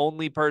am the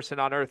only person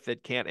on earth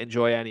that can't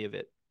enjoy any of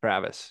it,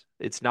 Travis.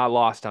 It's not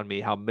lost on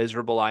me how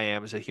miserable I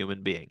am as a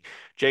human being.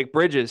 Jake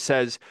Bridges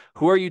says,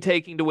 who are you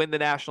taking to win the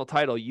national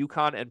title,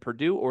 UConn and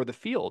Purdue or the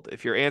field?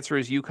 If your answer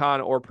is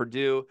UConn or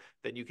Purdue,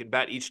 then you can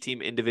bet each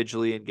team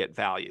individually and get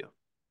value.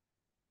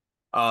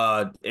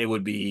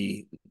 It'd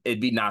be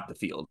not the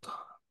field.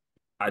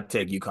 I'd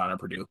take UConn or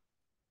Purdue.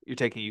 You're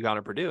taking UConn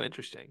or Purdue.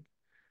 Interesting.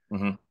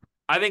 Mm-hmm.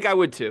 I think I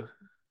would too.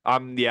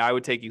 Yeah, I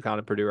would take UConn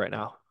and Purdue right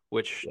now,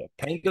 which Yeah,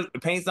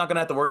 Payne's not gonna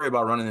have to worry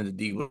about running into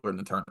Dealer in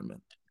the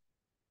tournament.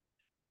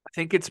 I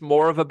think it's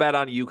more of a bet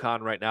on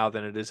UConn right now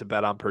than it is a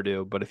bet on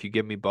Purdue. But if you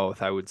give me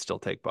both, I would still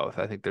take both.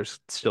 I think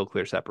there's still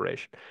clear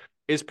separation.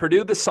 Is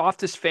Purdue the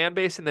softest fan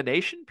base in the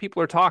nation?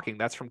 People are talking.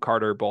 That's from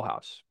Carter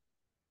Bullhouse.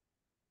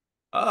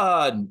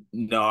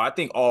 No, I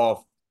think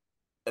all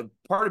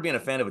part of being a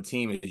fan of a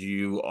team is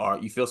you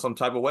feel some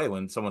type of way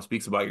when someone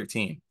speaks about your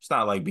team. It's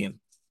not like being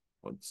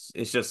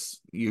it's just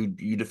you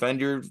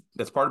defend your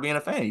that's part of being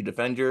a fan. You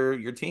defend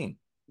your team.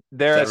 It's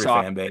They're as every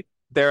soft. fan base.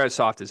 They're as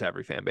soft as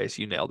every fan base.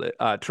 You nailed it.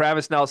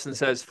 Travis Nelson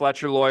says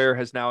Fletcher Lawyer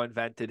has now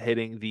invented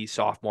hitting the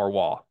sophomore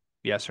wall.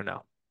 Yes or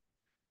no?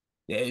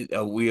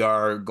 Yeah, we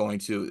are going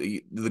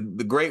to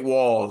the Great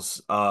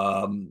Walls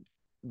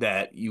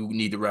that you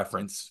need to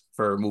reference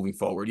for moving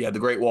forward. You have the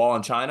Great Wall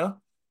in China.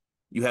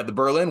 You had the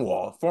Berlin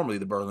Wall, formerly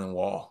the Berlin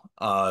Wall,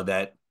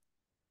 that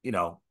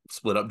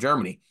split up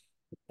Germany.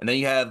 And then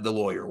you have the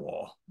Lawyer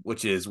Wall,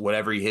 which is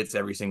whatever he hits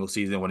every single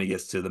season when he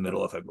gets to the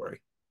middle of February.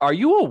 Are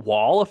you a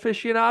wall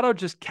aficionado?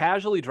 Just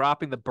casually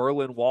dropping the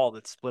Berlin Wall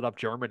that split up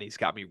Germany's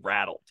got me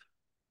rattled.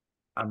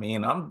 I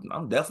mean,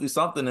 I'm definitely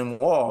something in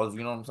walls,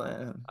 you know what I'm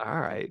saying? All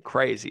right,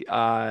 crazy.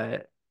 I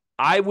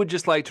would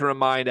just like to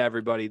remind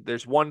everybody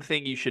there's one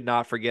thing you should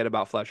not forget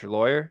about Fletcher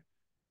Lawyer.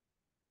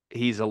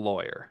 He's a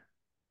lawyer.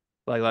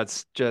 Like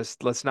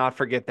let's not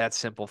forget that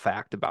simple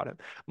fact about him.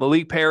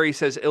 Malik Perry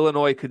says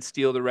Illinois could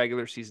steal the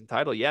regular season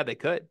title. Yeah, they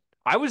could.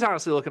 I was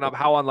honestly looking up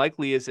how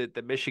unlikely is it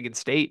that Michigan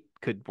State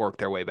could work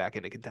their way back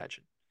into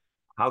contention.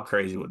 How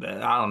crazy would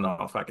that? I don't know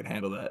if I can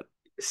handle that.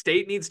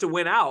 State needs to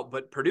win out,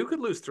 but Purdue could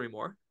lose three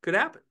more. Could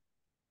happen.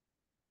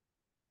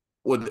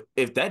 Would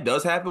if that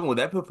does happen, would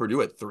that put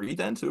Purdue at 3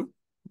 then too?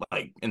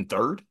 Like in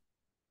third?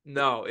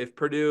 No, if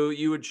Purdue,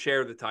 you would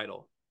share the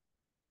title.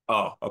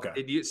 Oh,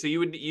 okay. So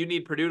you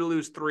need Purdue to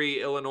lose three,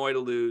 Illinois to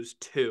lose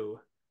two.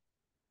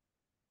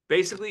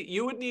 Basically,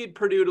 you would need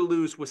Purdue to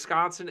lose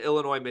Wisconsin,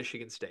 Illinois,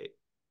 Michigan State,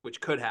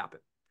 which could happen.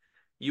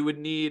 You would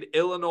need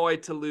Illinois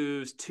to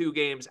lose 2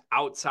 games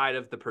outside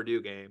of the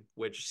Purdue game,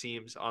 which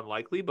seems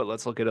unlikely, but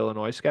let's look at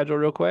Illinois' schedule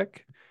real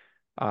quick.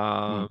 Hmm.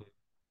 Um,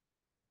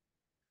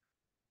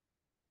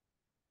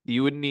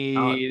 you would Hmm.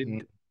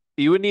 need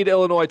you would need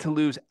Illinois to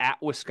lose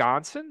at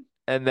Wisconsin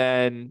and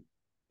then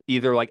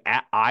either like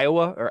at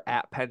Iowa or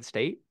at Penn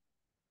State.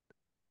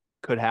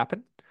 Could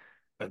happen.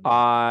 And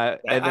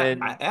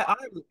then I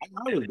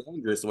was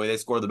dangerous the way they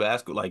scored the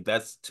basket. Like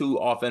that's two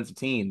offensive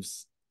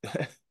teams.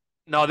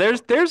 no,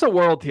 there's a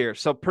world here.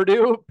 So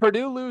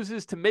Purdue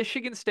loses to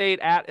Michigan State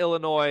at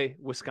Illinois,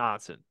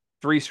 Wisconsin.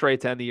 3 straight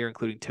to end the year,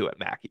 including 2 at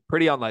Mackey.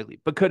 Pretty unlikely,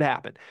 but could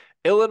happen.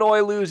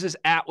 Illinois loses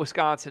at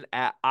Wisconsin,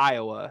 at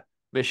Iowa.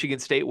 Michigan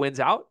State wins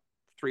out.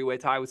 3-way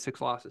tie with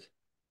 6 losses.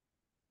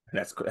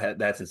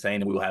 That's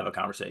insane, and we will have a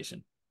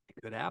conversation.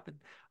 It could happen.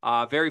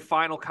 Very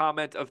final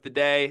comment of the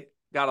day.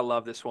 Gotta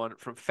love this one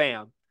from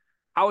Fam.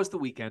 How was the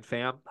weekend,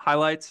 Fam?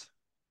 Highlights?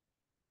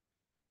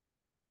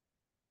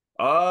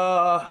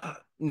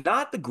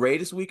 Not the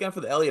greatest weekend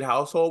for the Elliott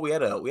household. We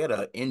had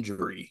a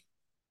injury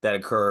that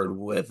occurred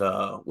with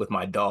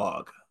my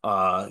dog.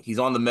 He's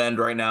on the mend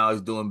right now.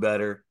 He's doing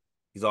better.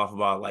 He's off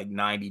about like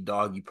 90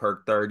 doggy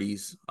perk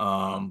 30s.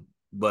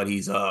 But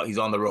he's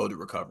on the road to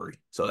recovery.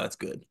 So that's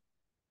good.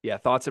 Yeah,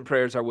 thoughts and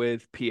prayers are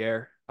with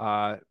Pierre.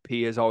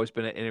 P has always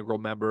been an integral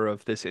member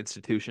of this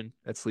institution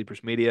at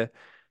Sleepers Media,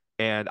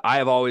 and I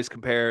have always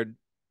compared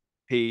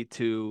P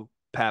to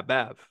Pat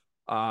Bev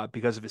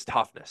because of his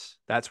toughness.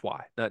 That's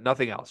why.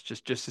 Nothing else.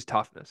 Just his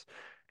toughness.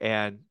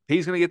 And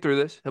he's going to get through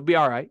this. He'll be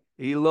all right.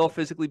 He's a little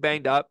physically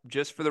banged up.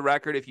 Just for the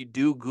record, if you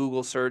do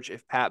Google search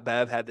if Pat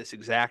Bev had this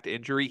exact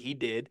injury, he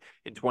did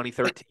in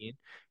 2013.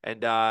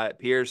 And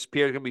Pierre's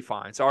going to be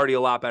fine. It's already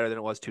a lot better than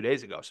it was 2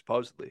 days ago,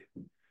 supposedly.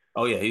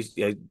 Oh yeah, he's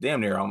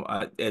damn near.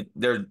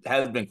 There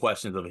has been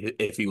questions of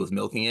if he was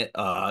milking it,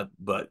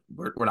 but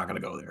we're not gonna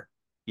go there.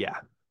 Yeah.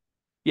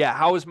 Yeah,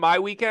 how was my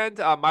weekend?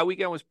 My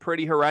weekend was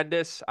pretty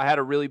horrendous. I had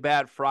a really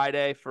bad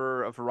Friday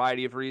for a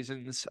variety of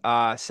reasons.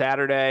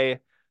 Saturday,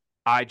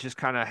 I just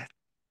kind of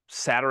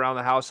sat around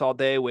the house all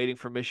day waiting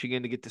for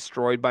Michigan to get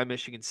destroyed by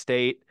Michigan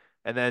State.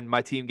 And then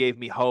my team gave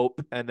me hope,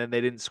 and then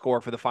they didn't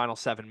score for the final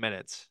 7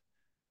 minutes.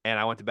 And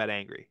I went to bed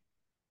angry.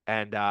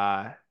 And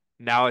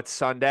now it's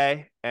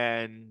Sunday,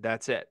 and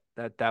that's it.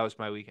 That was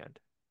my weekend.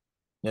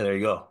 Yeah, there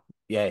you go.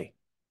 Yay.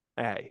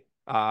 Hey.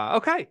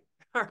 Okay.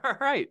 All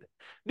right.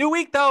 New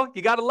week though.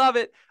 You gotta love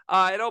it.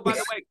 And oh, by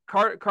the way,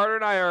 Carter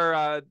and I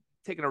are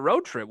taking a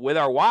road trip with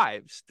our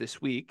wives this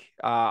week.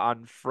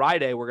 On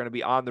Friday, we're gonna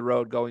be on the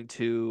road going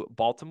to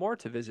Baltimore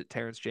to visit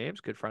Terrence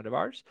James, good friend of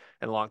ours,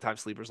 and a longtime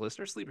Sleepers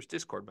listener, Sleepers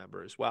Discord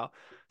member as well.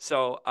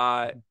 So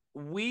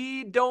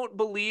we don't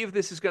believe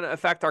this is gonna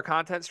affect our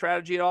content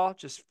strategy at all.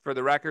 Just for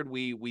the record,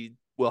 we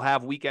will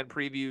have weekend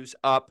previews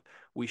up.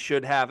 We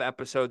should have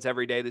episodes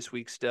every day this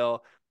week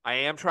still. I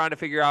am trying to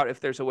figure out if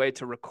there's a way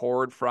to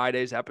record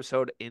Friday's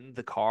episode in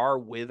the car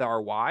with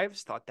our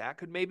wives. Thought that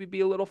could maybe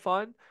be a little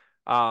fun.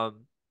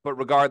 But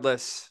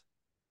regardless,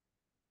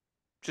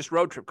 just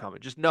road trip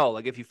coming. Just know,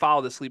 like if you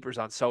follow the Sleepers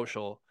on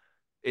social,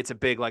 it's a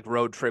big like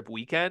road trip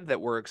weekend that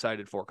we're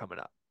excited for coming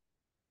up.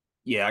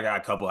 Yeah, I got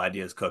a couple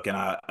ideas cooking,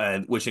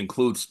 which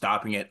includes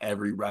stopping at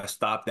every rest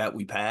stop that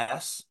we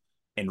pass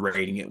and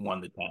rating it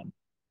 1 to 10.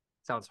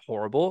 Sounds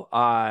horrible.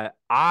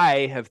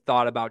 I have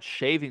thought about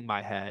shaving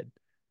my head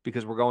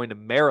because we're going to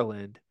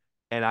Maryland,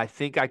 and I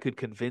think I could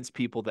convince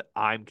people that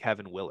I'm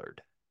Kevin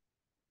Willard.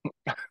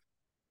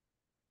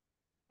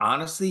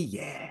 Honestly,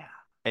 yeah.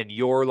 And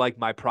you're like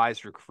my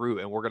prized recruit,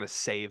 and we're gonna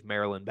save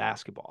Maryland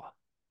basketball.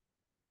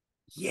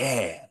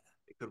 Yeah.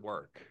 It could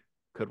work.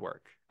 Could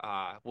work.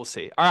 We'll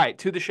see. All right,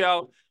 to the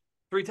show.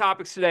 3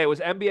 topics today. It was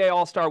NBA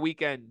All-Star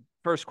Weekend.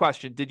 First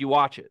question: did you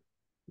watch it?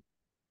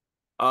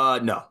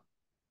 No.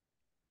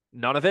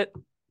 None of it.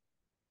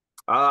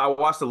 I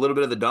watched a little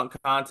bit of the dunk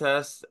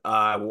contest.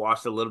 I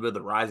watched a little bit of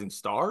the Rising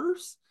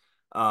Stars.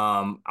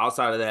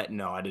 Outside of that,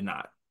 no, I did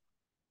not.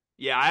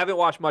 Yeah, I haven't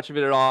watched much of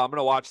it at all. I'm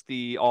gonna watch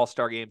the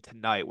All-Star game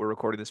tonight. We're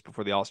recording this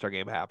before the All-Star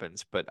game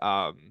happens, but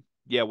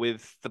yeah,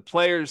 with the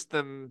players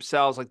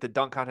themselves, like the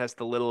dunk contest,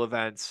 the little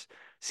events,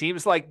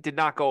 seems like did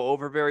not go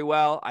over very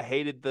well. I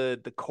hated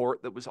the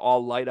court that was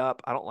all light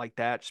up. I don't like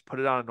that. Just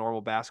put it on a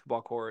normal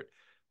basketball court.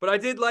 But I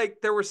did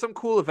like there were some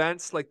cool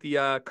events like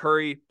the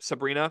Curry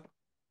Sabrina.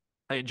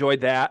 I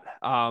enjoyed that.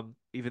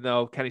 Even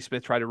though Kenny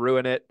Smith tried to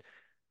ruin it.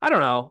 I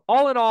don't know.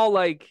 All in all,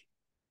 like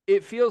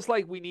it feels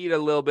like we need a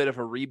little bit of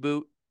a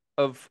reboot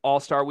of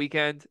All-Star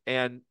Weekend.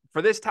 And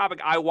for this topic,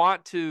 I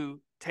want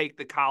to take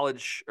the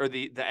college or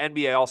the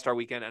NBA All-Star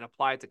Weekend and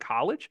apply it to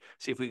college,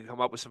 see if we can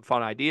come up with some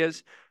fun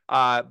ideas.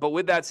 But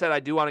with that said, I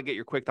do want to get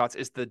your quick thoughts.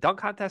 Is the dunk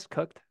contest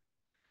cooked?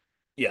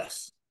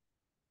 Yes.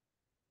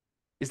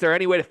 Is there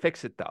any way to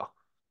fix it though?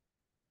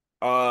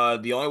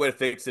 The only way to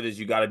fix it is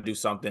you got to do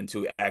something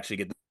to actually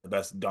get the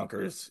best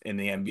dunkers in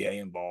the NBA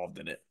involved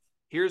in it.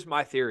 Here's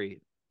my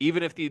theory.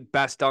 Even if the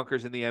best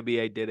dunkers in the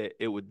NBA did it,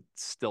 it would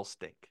still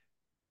stink.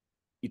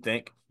 You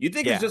think? You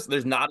think it's Yeah. just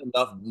there's not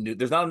enough new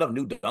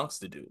dunks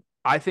to do.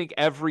 I think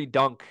every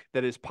dunk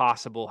that is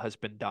possible has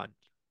been done.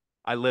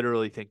 I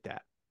literally think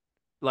that.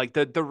 Like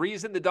the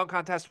reason the dunk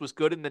contest was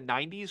good in the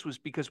 90s was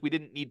because we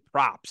didn't need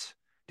props.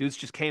 Dudes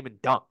just came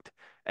and dunked.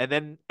 And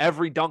then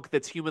every dunk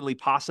that's humanly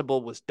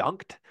possible was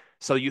dunked.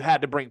 So you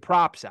had to bring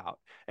props out.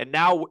 And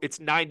now it's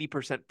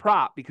 90%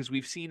 prop because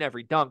we've seen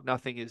every dunk.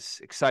 Nothing is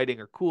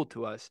exciting or cool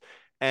to us.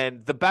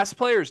 And the best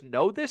players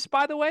know this,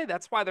 by the way.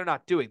 That's why they're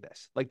not doing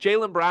this. Like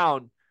Jaylen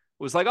Brown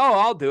was like, oh,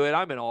 I'll do it.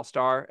 I'm an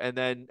all-star. And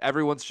then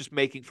everyone's just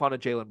making fun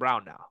of Jaylen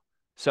Brown now.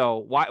 So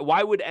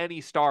why would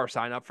any star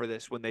sign up for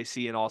this when they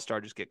see an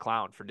all-star just get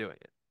clowned for doing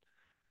it?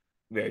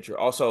 Very true.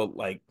 Also,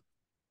 like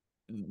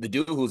the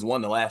dude who's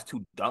won the last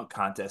two dunk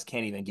contests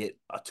can't even get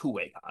a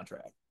two-way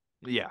contract.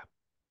 Yeah.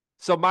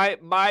 So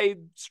my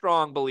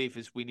strong belief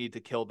is we need to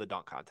kill the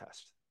dunk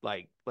contest.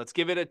 Like, let's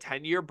give it a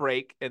 10-year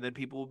break, and then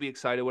people will be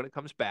excited when it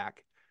comes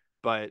back.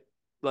 But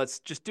let's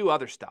just do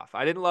other stuff.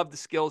 I didn't love the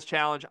skills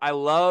challenge. I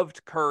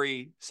loved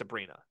Curry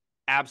Sabrina.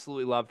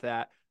 Absolutely loved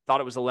that.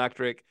 Thought it was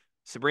electric.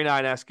 Sabrina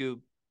Ionescu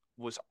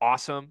was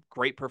awesome.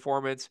 Great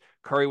performance.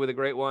 Curry with a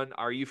great one.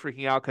 Are you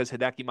freaking out because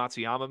Hideki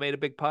Matsuyama made a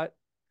big putt?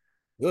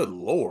 Good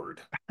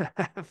Lord.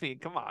 I mean,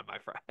 come on, my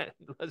friend.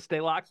 Let's stay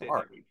locked in here.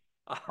 Sorry.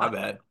 My Uh,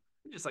 bad.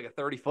 just like a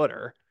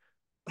 30-footer.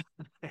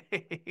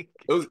 It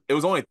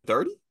was only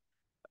 30?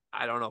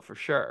 I don't know for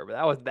sure, but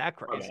that wasn't that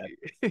My bad.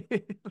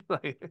 crazy.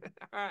 Like,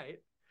 all right.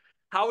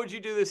 How would you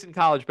do this in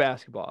college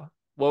basketball?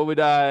 What would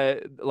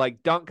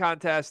like dunk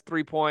contest,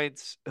 3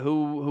 points?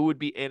 Who would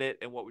be in it,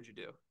 and what would you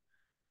do?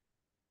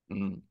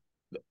 Mm.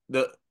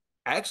 The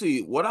Actually,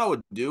 what I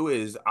would do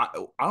is I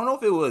don't know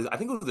if it was, I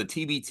think it was the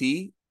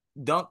TBT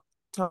dunk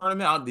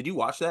tournament. Did you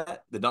watch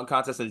that? The dunk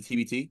contest at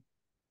the TBT?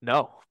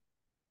 No.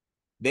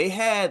 They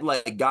had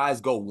like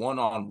guys go one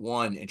on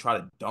one and try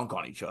to dunk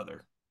on each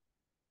other.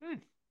 Hmm.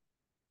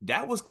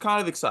 That was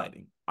kind of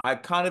exciting. I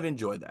kind of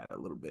enjoyed that a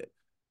little bit.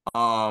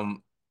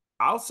 Um,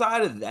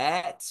 Outside of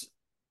that,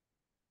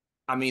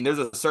 I mean, there's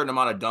a certain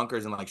amount of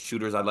dunkers and like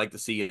shooters I'd like to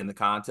see in the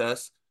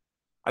contest.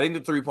 I think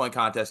the 3 point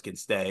contest can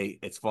stay.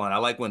 It's fun. I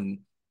like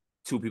when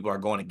two people are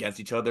going against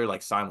each other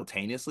like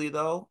simultaneously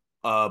though.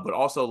 But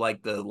also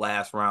like the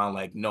last round,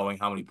 like knowing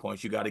how many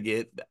points you got to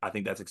get. I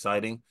think that's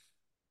exciting.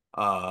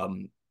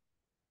 Um,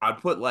 I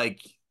put like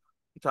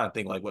I'm trying to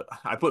think like what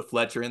I put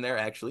Fletcher in there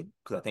actually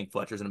because I think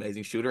Fletcher's an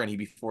amazing shooter and he'd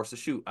be forced to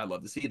shoot. I'd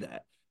love to see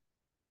that.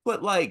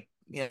 But like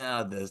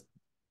yeah, the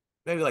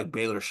maybe like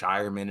Baylor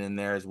Shireman in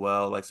there as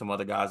well, like some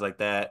other guys like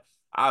that.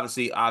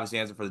 Obviously,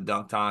 answer for the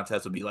dunk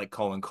contest would be like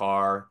Cohen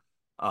Carr.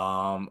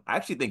 I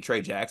actually think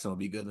Trey Jackson would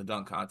be good in the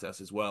dunk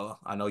contest as well.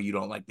 I know you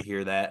don't like to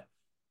hear that,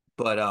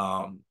 but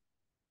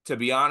to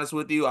be honest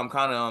with you, I'm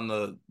kind of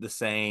on the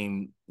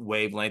same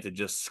wavelength of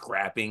just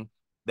scrapping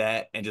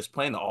that and just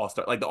playing the All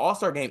Star. Like the All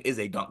Star game is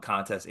a dunk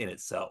contest in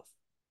itself,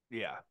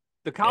 Yeah.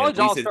 The and college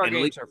all-star at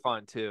least games are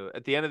fun too.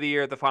 At the end of the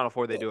year, at the Final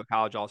Four, they yeah, do a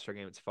college all-star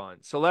game. It's fun.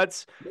 So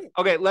let's yeah.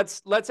 okay,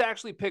 let's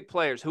actually pick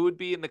players. Who would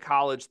be in the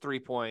college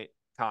 3-point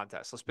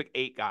contest? Let's pick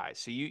 8 guys.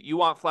 So you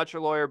want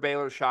Fletcher Lawyer,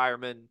 Baylor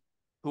Shireman,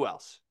 who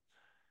else?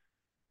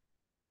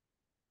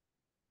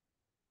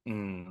 Let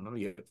me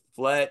get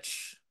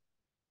Fletch,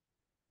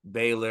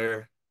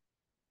 Baylor.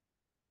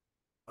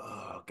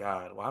 Oh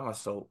God, why am I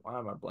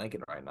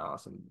blanking right now?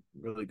 Some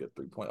really good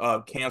 3 point.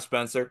 Cam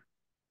Spencer.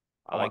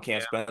 I I want like Cam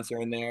Cam. Spencer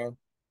in there.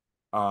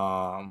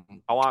 Um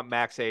I want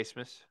Max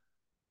Asmus.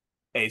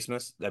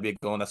 Asmus, that'd be a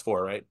good one. That's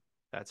four, right?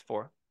 That's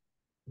 4.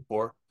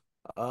 Four.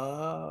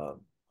 Uh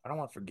I don't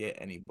want to forget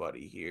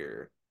anybody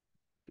here.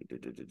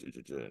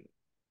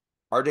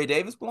 RJ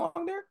Davis belong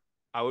there?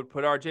 I would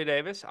put RJ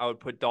Davis. I would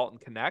put Dalton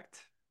Connect.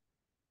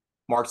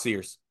 Mark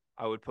Sears.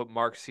 I would put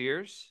Mark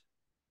Sears.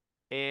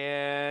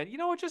 And you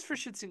know what? Just for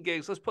shits and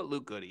gigs, let's put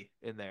Luke Goody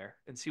in there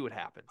and see what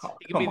happens. Oh,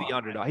 He can be come the on,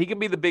 underdog. man. He can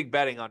be the big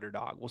betting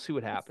underdog. We'll see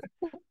what happens.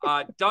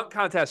 Dunk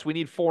contest. We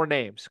need 4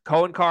 names.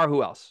 Cohen Carr.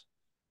 Who else?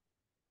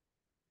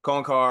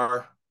 Colin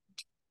Carr.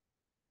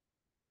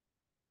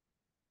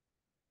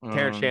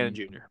 Terrence Shannon Um,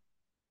 Jr.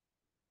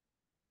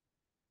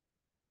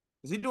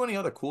 does he do any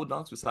other cool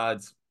dunks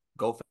besides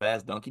go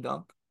fast dunky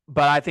dunk?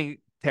 But I think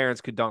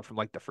Terrence could dunk from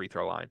like the free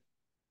throw line.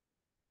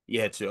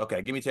 Yeah, too.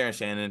 Okay, give me Terrence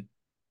Shannon.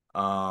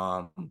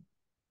 Um,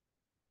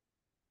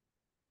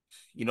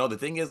 the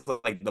thing is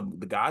like the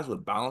guys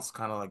with bounce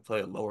kind of like play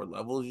at lower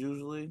levels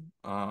usually.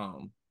 I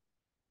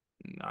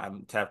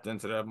haven't tapped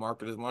into that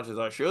market as much as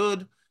I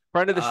should.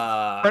 Friend of the sh-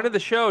 Uh friend of the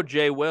show,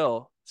 Jay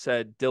Will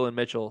said Dylan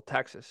Mitchell,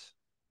 Texas.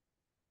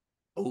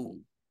 oh,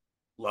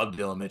 love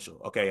Dylan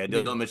Mitchell. Okay, yeah, I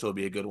mean, Dylan Mitchell would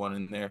be a good one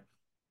in there.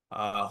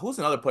 Who's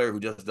another player who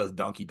just does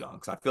donkey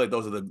dunks? I feel like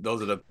those are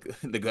the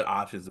the good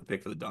options to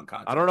pick for the dunk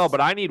I don't know, contests.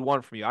 but I need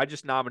one from you. I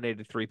just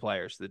nominated 3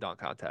 players to the dunk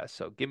contest,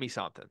 so give me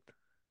something.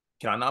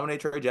 Can I nominate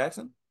Trey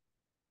Jackson?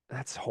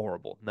 That's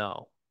horrible.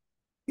 No,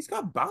 He's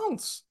got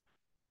bounce.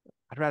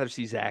 I'd rather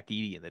see Zach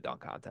Edey in the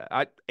dunk contest.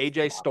 AJ My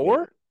favorite.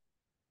 Store.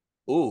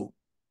 Ooh,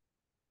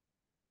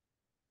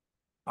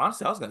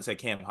 honestly, I was gonna say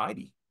Cam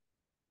Heidi.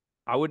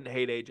 I wouldn't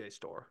hate AJ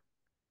Store.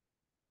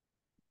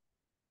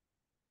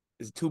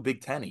 Is too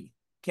Big Ten-y.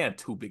 Can't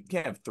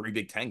have three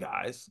Big Ten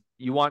guys.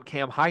 You want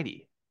Cam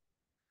Heidi.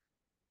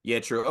 Yeah,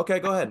 true. Okay,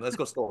 go ahead. Let's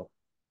go score.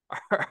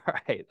 All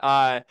right.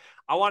 I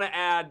want to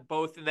add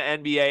both in the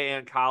NBA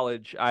and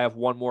college. I have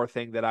one more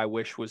thing that I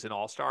wish was an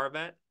all-star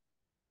event.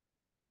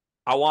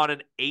 I want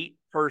an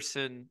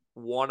 8-person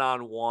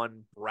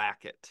one-on-one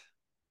bracket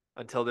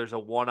until there's a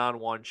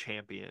one-on-one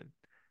champion.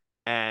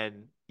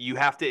 And you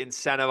have to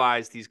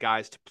incentivize these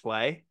guys to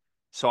play.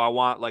 So I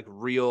want like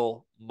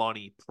real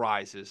money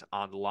prizes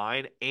on the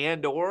line,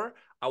 and or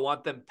I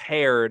want them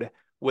paired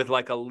with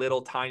like a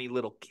little tiny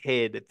little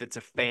kid that's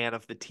a fan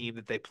of the team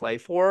that they play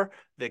for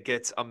that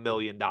gets $1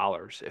 million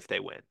if they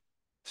win.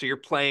 So you're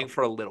playing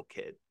for a little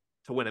kid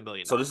to win $1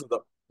 million. So this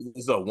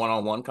is a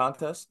one-on-one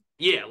contest.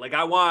 Yeah, like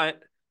I want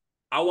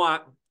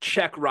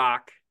Check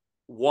Rock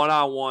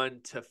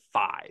 1-on-1 to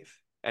 5,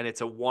 and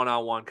it's a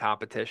 1-on-1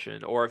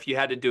 competition. Or if you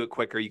had to do it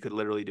quicker, you could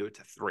literally do it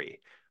to 3.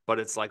 But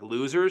it's like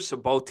losers, so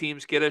both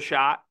teams get a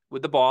shot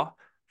with the ball.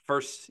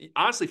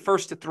 Honestly,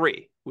 first to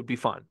 3 would be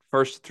fun.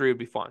 First to 3 would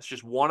be fun. It's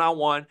just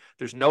 1-on-1.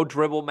 There's no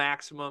dribble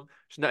maximum.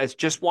 It's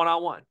just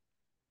 1-on-1.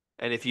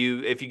 And if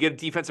you get a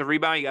defensive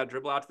rebound, you got to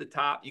dribble out to the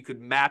top. You could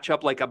match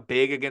up like a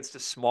big against a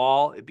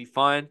small. It'd be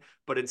fun,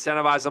 but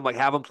incentivize them, like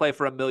have them play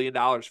for $1 million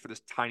for this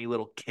tiny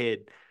little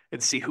kid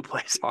and see who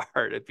plays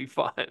hard. It'd be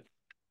fun.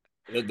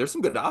 There's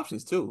some good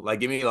options too. Like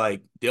give me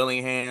like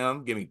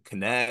Dillingham, give me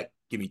Connect,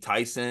 give me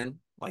Tyson.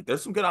 Like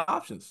there's some good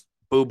options.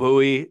 Boo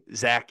Booey,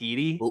 Zach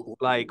Edey. Ooh,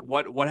 Like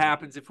what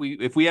happens if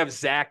we have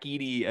Zach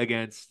Edey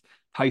against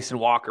Tyson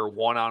Walker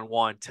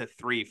 1-on-1 to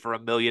 3 for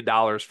 $1 million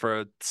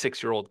for a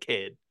 6-year-old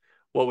kid?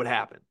 What would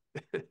happen?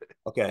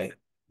 okay,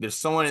 there's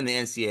someone in the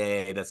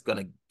NCAA that's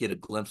gonna get a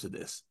glimpse of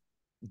this.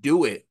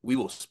 Do it. We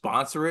will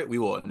sponsor it. We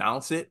will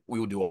announce it. We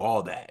will do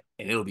all that,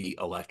 and it'll be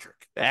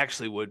electric. It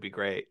actually would be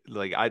great.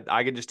 Like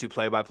I can just do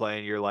play by play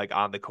and you're like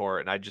on the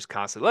court and I just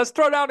constantly let's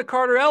throw down to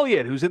Carter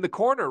Elliott, who's in the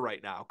corner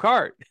right now.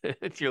 Cart.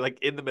 You're like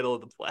in the middle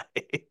of the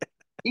play.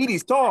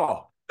 Edie's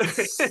tall.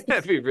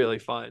 That'd be really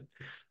fun.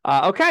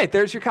 Okay,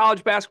 there's your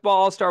college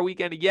basketball all-star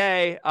weekend.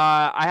 Yay.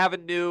 I have a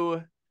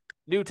new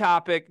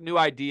topic, new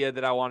idea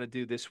that I want to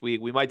do this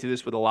week. We might do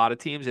this with a lot of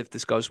teams if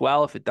this goes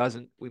well. If it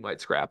doesn't, we might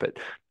scrap it.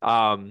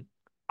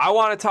 I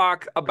want to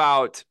talk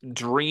about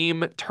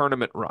dream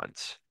tournament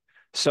runs.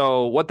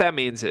 So what that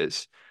means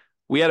is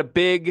we had a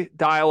big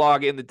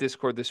dialogue in the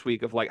Discord this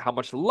week of like how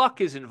much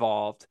luck is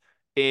involved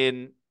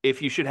in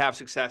if you should have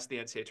success in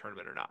the NCAA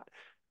tournament or not.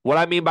 What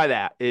I mean by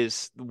that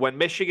is when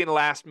Michigan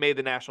last made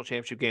the national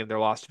championship game, they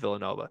lost to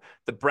Villanova.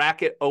 The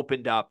bracket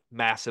opened up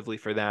massively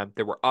for them.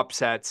 There were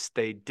upsets.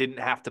 They didn't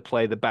have to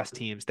play the best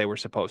teams they were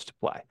supposed to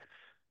play.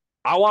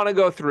 I want to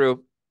go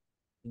through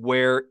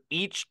where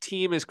each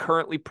team is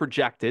currently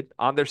projected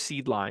on their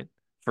seed line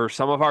for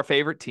some of our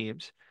favorite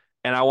teams.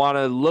 And I want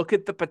to look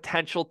at the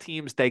potential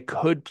teams they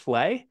could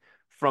play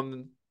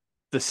from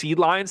the seed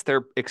lines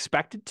they're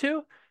expected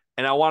to.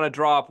 And I want to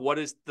draw up what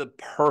is the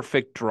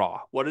perfect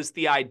draw? What is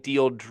the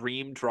ideal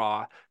dream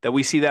draw that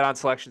we see that on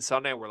Selection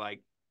Sunday? We're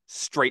like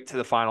straight to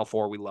the Final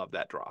Four. We love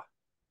that draw.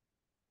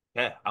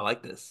 Yeah, I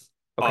like this.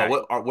 Okay.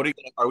 What are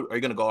you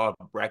gonna go off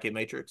bracket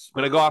matrix I'm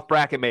going to go first? off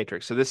Bracket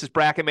Matrix. So this is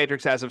Bracket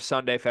Matrix as of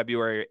Sunday,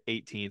 February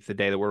 18th, the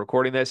day that we're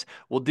recording this.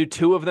 We'll do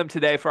two of them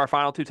today for our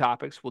final two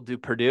topics. We'll do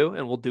Purdue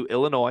and we'll do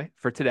Illinois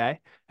for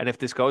today. And if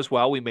this goes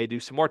well, we may do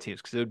some more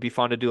teams because it would be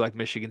fun to do like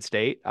Michigan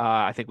State.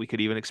 I think we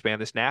could even expand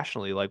this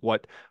nationally. Like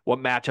what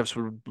matchups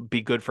would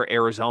be good for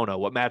Arizona?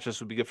 What matchups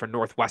would be good for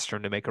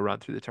Northwestern to make a run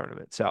through the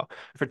tournament? So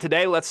for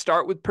today, let's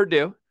start with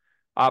Purdue.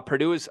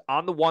 Purdue is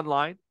on the one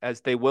line,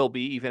 as they will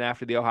be even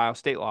after the Ohio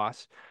State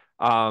loss.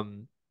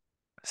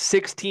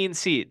 16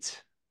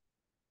 seeds.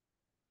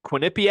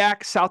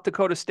 Quinnipiac, South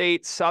Dakota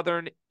State,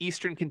 Southern,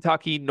 Eastern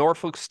Kentucky,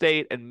 Norfolk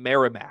State, and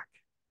Merrimack.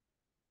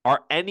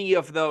 Are any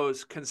of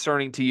those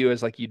concerning to you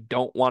as like you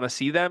don't want to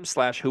see them,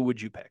 / who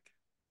would you pick?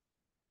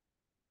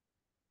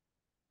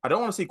 I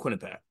don't want to see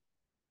Quinnipiac.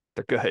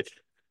 They're good.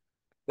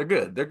 They're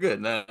good. They're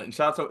good. And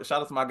shout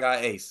out to my guy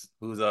Ace,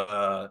 who's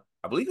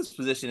I believe his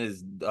position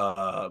is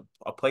a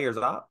player's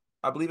op.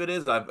 I believe it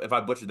is. If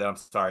I butchered that, I'm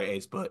sorry,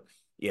 Ace. But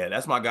yeah,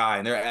 that's my guy,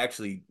 and they're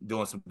actually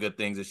doing some good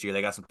things this year.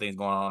 They got some things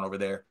going on over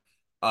there.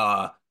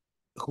 Uh,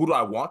 who do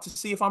I want to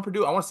see if I'm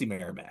Purdue? I want to see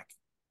Merrimack.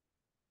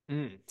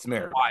 It's Why?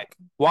 Merrimack.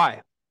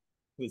 Why?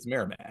 It's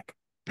Merrimack.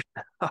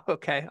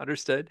 Okay,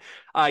 understood.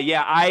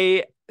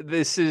 Yeah,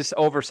 this is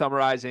over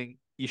summarizing.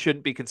 You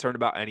shouldn't be concerned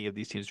about any of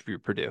these teams for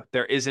Purdue.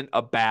 There isn't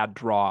a bad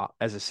draw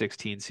as a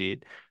 16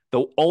 seed.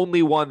 The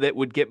only one that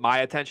would get my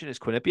attention is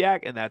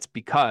Quinnipiac, and that's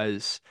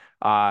because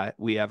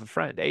we have a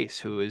friend, Ace,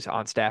 who is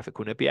on staff at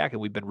Quinnipiac,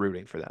 and we've been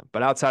rooting for them.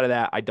 But outside of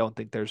that, I don't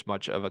think there's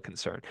much of a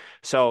concern.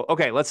 So,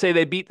 okay, let's say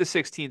they beat the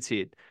 16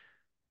 seed.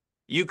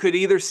 You could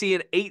either see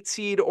an 8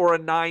 seed or a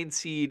 9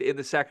 seed in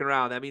the second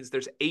round. That means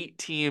there's 8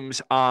 teams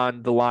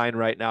on the line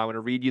right now. I'm going to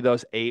read you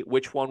those 8.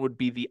 Which one would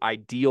be the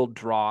ideal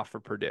draw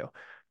for Purdue?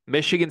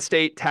 Michigan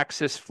State,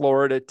 Texas,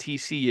 Florida,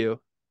 TCU,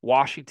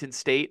 Washington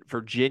State,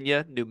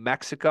 Virginia, New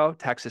Mexico,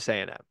 Texas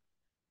A&M.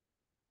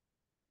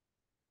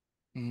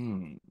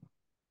 Hmm.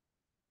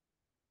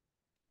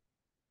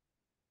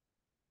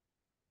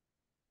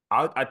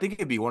 I think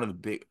it'd be one of the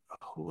big.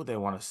 Who would they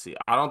want to see?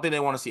 I don't think they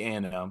want to see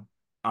A&M.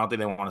 I don't think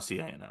they want to see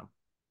A&M. I don't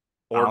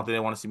Or think they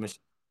want to see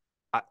Michigan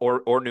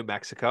or New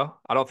Mexico.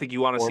 I don't think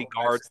you want to or see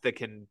guards that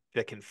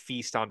can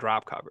feast on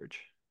drop coverage.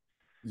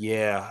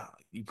 yeah,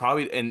 you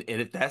probably and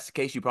if that's the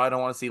case, you probably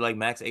don't want to see like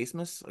Max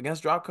Asmus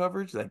against drop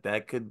coverage. Like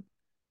that could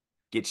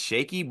get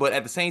shaky. But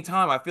at the same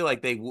time, I feel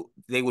like they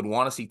would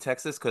want to see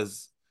Texas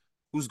because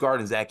who's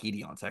guarding Zach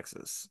Edey on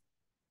Texas?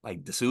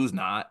 Like Dessou's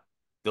not,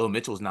 Bill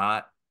Mitchell's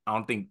not. I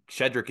don't think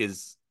Shedrick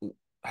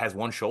has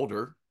one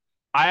shoulder.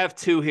 I have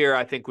two here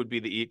I think would be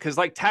the because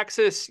like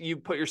Texas, you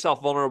put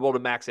yourself vulnerable to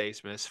Max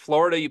Asmus.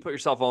 Florida, you put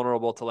yourself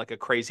vulnerable to like a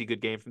crazy good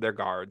game from their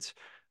guards.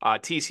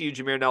 TCU,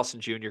 Jameer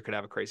Nelson Jr. could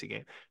have a crazy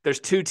game.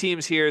 There's two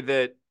teams here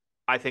that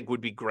I think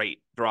would be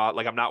great draw.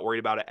 Like I'm not worried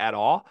about it at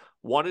all.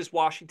 One is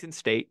Washington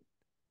State,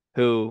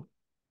 who,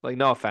 like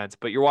no offense,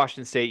 but you're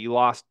Washington State. You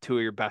lost two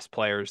of your best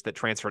players that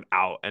transferred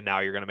out, and now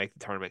you're going to make the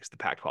tournament because the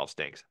Pac-12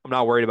 stinks. I'm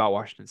not worried about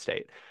Washington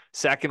State.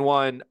 Second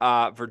one,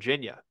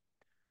 Virginia.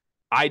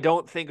 I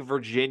don't think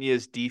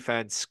Virginia's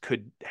defense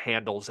could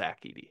handle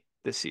Zach Edey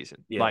this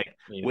season. Yeah, Like,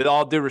 yeah, with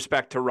all due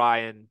respect to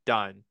Ryan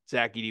Dunn,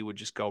 Zach Edey would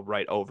just go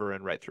right over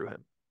and right through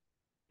him.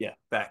 yeah.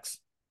 Facts.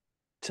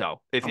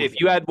 So I'm with if you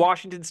you on had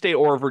Washington State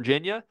or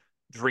Virginia,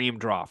 dream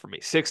draw for me.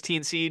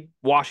 16 seed,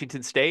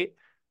 Washington State,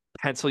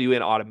 pencil you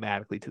in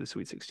automatically to the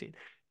Sweet 16.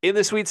 In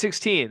the Sweet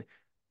 16,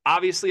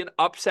 obviously an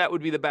upset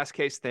would be the best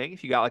case thing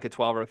if you got like a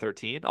 12 or a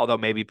 13, although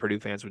maybe Purdue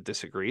fans would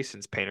disagree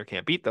since Painter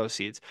can't beat those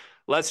seeds.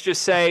 Let's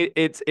just say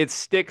it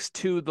sticks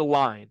to the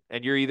line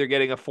and you're either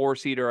getting a 4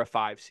 seed or a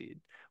 5 seed.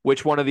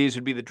 Which one of these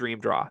would be the dream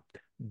draw?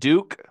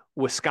 Duke,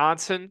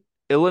 Wisconsin,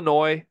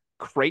 Illinois,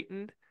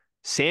 Creighton,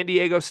 San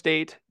Diego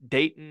State,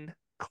 Dayton,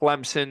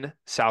 Clemson,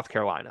 South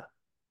Carolina.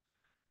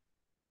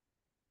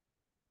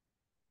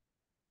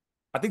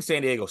 I think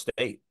San Diego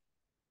State.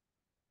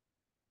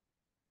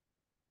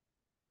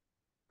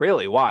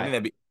 Really? I think Why?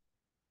 that'd be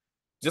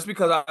just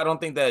because I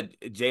don't think that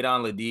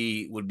Jadon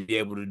Ledee would be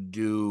able to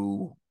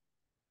do.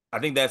 I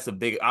think that's the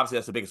big, obviously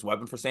that's the biggest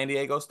weapon for San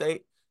Diego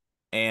State,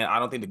 and I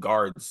don't think the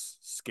guards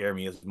scare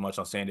me as much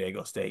on San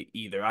Diego State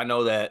either. I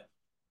know that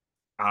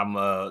I'm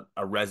a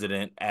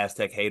resident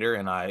Aztec hater,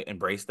 and I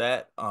embrace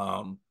that.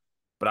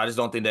 But I just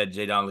don't think that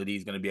Jadon Ledee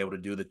is going to be able to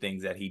do the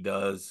things that he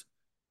does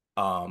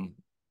um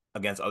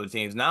against other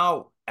teams.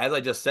 Now, as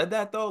I just said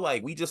that though,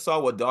 like we just saw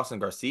what Dawson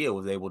Garcia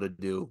was able to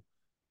do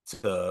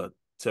to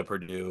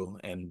Purdue,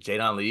 and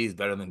Jadon Lee is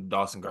better than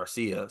Dawson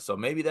Garcia. So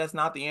maybe that's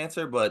not the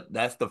answer, but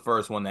that's the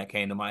first one that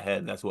came to my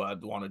head. That's what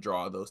I'd want to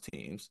draw those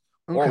teams.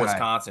 Or Okay.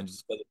 Wisconsin,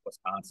 just because of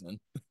Wisconsin.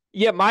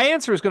 Yeah, my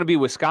answer is going to be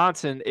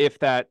Wisconsin if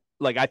that,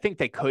 like, I think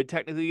they could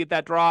technically get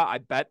that draw. I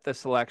bet the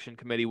selection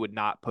committee would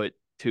not put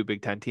two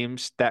Big Ten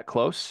teams that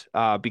close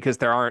because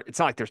it's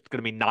not like there's going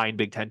to be nine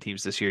Big Ten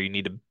teams this year. You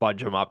need to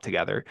bunch them up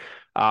together.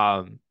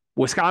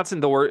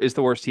 Wisconsin is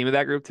the worst team of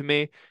that group to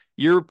me.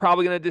 You're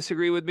probably going to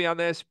disagree with me on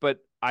this, but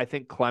I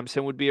think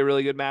Clemson would be a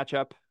really good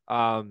matchup.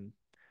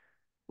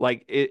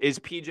 Like, is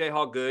PJ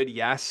Hall good?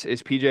 Yes.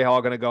 Is PJ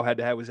Hall going to go head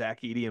to head with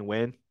Zach Edey and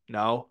win?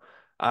 No.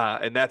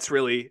 And that's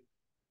really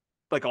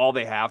like all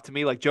they have to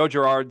me. Like Joe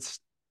Girard's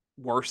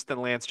worse than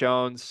Lance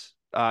Jones.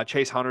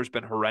 Chase Hunter's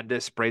been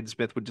horrendous. Braden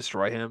Smith would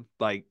destroy him.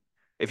 Like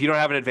if you don't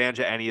have an advantage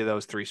at any of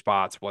those three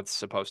spots, what's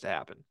supposed to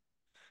happen?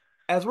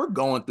 As we're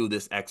going through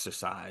this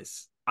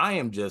exercise,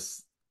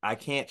 I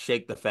can't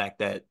shake the fact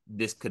that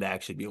this could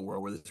actually be a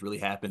world where this really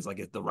happens. Like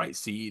if the right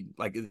seed,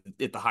 like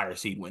if the higher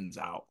seed wins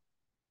out.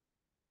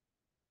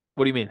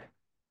 What do you mean?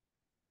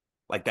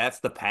 Like that's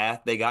the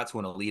path they got to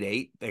an Elite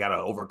Eight. They got to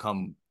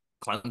overcome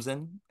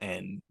Clemson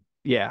and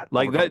Yeah,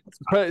 like overcome that.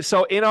 Wisconsin.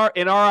 So in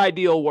our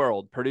ideal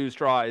world, Purdue's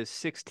draw is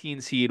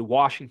 16 seed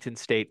Washington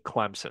State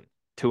Clemson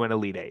to an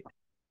Elite Eight.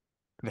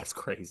 That's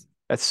crazy.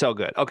 That's so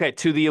good. Okay,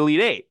 to the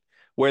Elite Eight,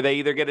 where they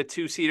either get a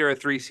 2 seed or a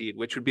 3 seed,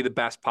 which would be the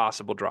best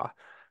possible draw.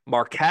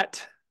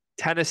 Marquette,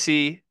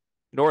 Tennessee,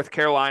 North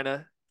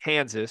Carolina,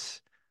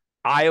 Kansas,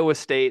 Iowa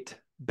State,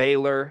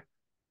 Baylor,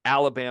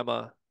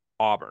 Alabama,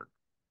 Auburn.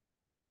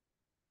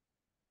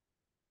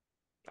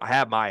 I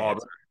have my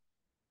answer.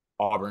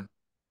 Auburn. Auburn.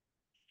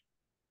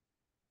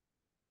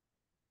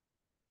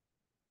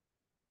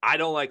 I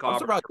don't like I'm Auburn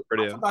surprised. for I'm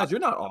Purdue. surprised you're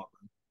not Auburn.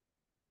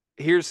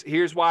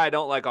 Here's why I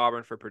don't like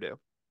Auburn for Purdue.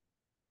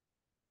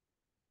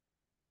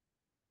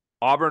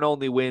 Auburn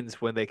only wins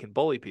when they can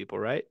bully people,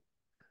 right?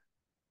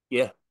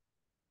 Yeah.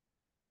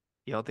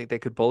 You don't think they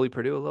could bully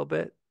Purdue a little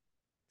bit?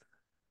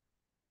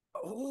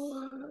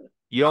 Oh,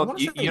 You I don't want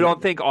to you, say you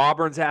don't think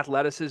Auburn's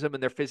athleticism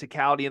and their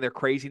physicality and their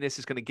craziness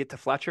is going to get to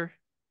Fletcher?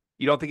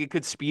 You don't think it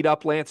could speed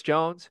up Lance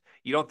Jones?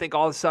 You don't think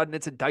all of a sudden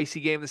it's a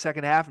dicey game in the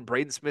second half and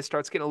Braden Smith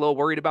starts getting a little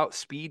worried about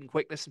speed and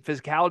quickness and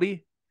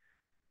physicality?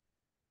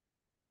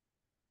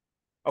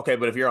 okay,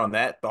 but if you're on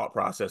that thought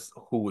process,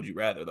 who would you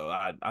rather though?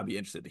 I'd be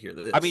interested to hear I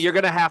mean, this. you're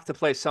going to have to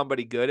play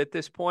somebody good at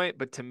this point,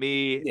 but to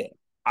me, Yeah.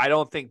 I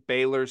don't think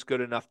Baylor's good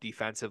enough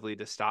defensively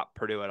to stop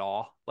Purdue at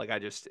all. Like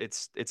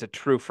it's a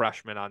true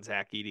freshman on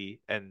Zach Edey,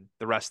 and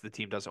the rest of the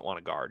team doesn't want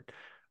to guard.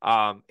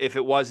 If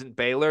it wasn't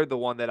Baylor, the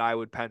one that I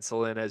would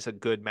pencil in as a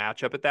good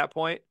matchup at that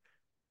point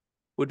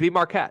would be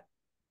Marquette.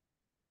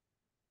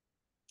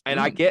 And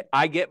Mm.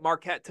 I get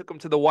Marquette took them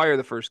to the wire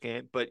the first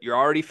game, but you're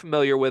already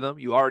familiar with them.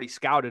 You already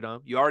scouted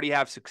them. You already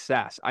have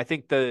success. I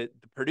think the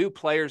Purdue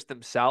players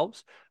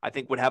themselves, I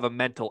think, would have a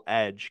mental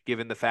edge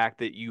given the fact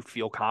that you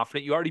feel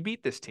confident you already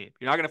beat this team.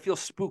 You're not going to feel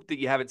spooked that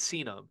you haven't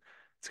seen them.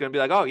 It's going to be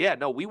like, oh, yeah,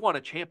 no, we won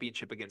a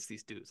championship against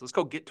these dudes. Let's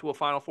go get to a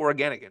Final Four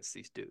again against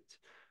these dudes.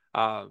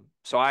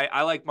 So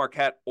I like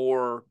Marquette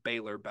or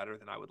Baylor better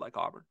than I would like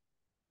Auburn.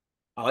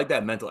 I like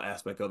that mental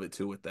aspect of it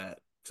too with that.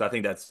 So I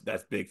think that's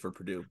big for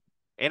Purdue.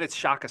 And it's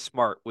Shaka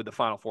Smart with the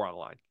Final Four on the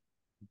line.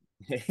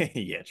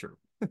 Yeah, true.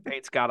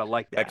 Paint's got to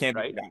like That that, can't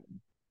be right?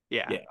 forgotten.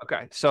 Yeah. Yeah.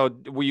 Okay. So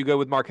were you good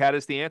with Marquette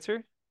as the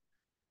answer?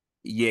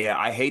 Yeah,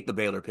 I hate the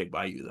Baylor pick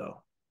by you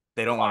though.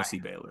 They don't want Why? to see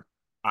Baylor.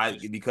 I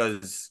Just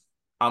because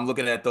I'm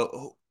looking at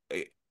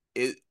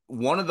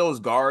one of those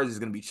guards is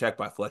going to be checked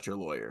by Fletcher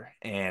Lawyer,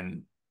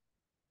 and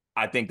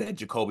I think that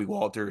Jacoby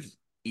Walters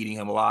eating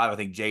him alive. I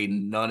think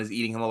Jaden Nunn is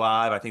eating him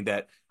alive. I think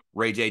that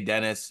Ray J.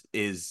 Dennis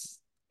is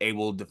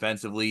able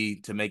defensively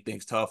to make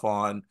things tough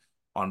on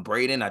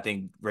Braden. I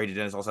think Braden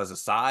Dennis also has the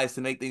size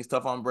to make things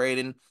tough on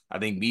Braden. I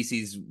think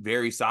BC's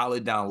very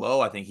solid down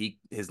low. I think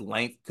his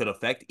length could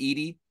affect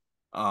Edie.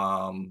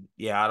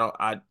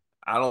 Yeah,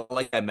 I don't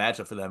like that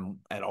matchup for them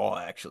at all,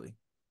 actually.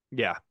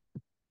 Yeah.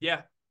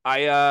 Yeah.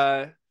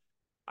 I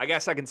I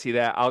guess I can see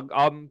that.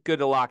 I'm good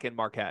to lock in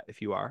Marquette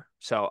if you are.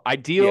 So Yeah,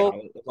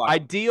 ideal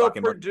lock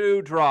in.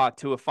 Purdue draw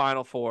to a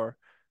Final Four,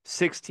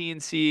 16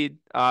 seed,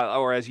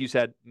 or as you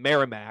said,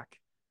 Merrimack,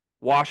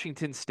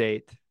 Washington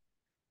State,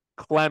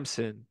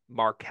 Clemson,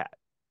 Marquette.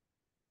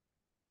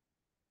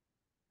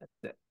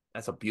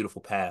 That's a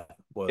beautiful path,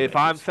 If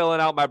I'm Boilermakers. filling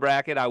out my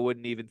bracket, I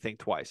wouldn't even think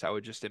twice. I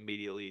would just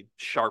immediately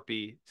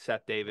Sharpie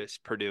Seth Davis,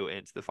 Purdue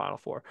into the Final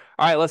Four.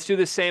 All right, let's do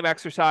the same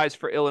exercise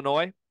for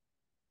Illinois.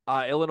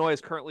 Illinois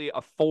is currently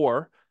a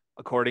 4,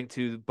 according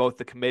to both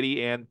the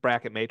committee and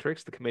bracket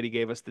matrix. The committee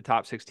gave us the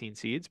top 16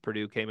 seeds.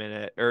 Purdue came in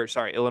at, or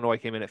sorry, Illinois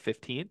came in at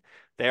 15.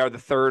 They are the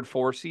third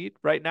 4 seed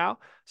right now.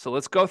 So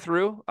let's go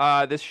through.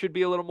 This should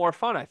be a little more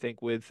fun, I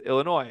think, with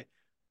Illinois.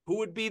 Who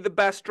would be the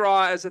best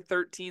draw as a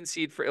 13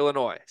 seed for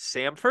Illinois?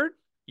 Samford.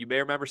 You may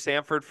remember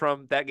Samford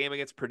from that game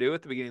against Purdue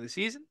at the beginning of the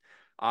season.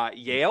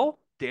 Yale,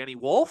 Danny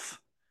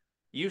Wolf,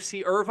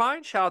 UC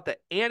Irvine. Shout out the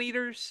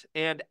Anteaters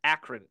and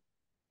Akron.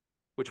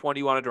 Which one do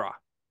you want to draw?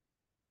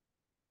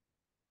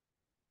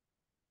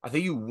 I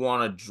think you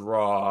want to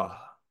draw.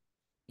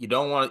 You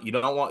don't want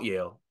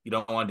Yale. You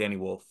don't want Danny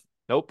Wolf.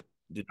 Nope.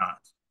 Do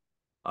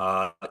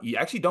not. You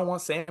actually don't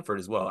want Sanford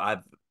as well.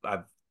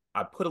 I've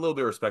I put a little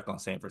bit of respect on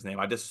Sanford's name.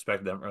 I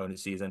disrespected them early in the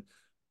season.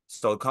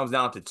 So it comes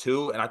down to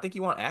two, and I think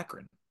you want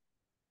Akron.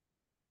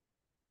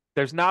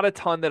 There's not a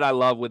ton that I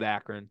love with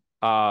Akron.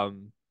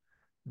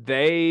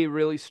 They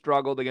really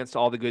struggled against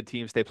all the good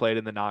teams they played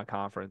in the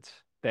non-conference.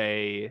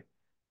 They,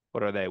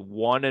 what are they?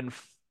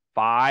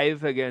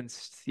 1-5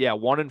 against, yeah,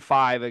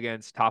 1-5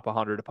 against top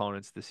 100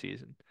 opponents this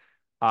season.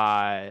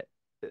 Uh,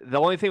 the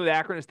only thing with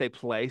Akron is they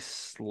play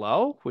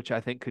slow, which I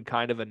think could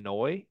kind of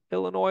annoy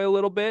Illinois a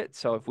little bit.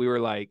 So if we were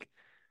like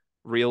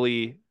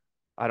really,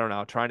 I don't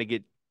know, trying to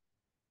get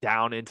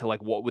down into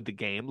like what would the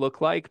game look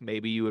like,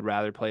 maybe you would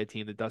rather play a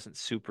team that doesn't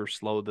super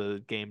slow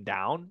the game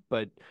down.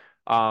 But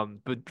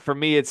for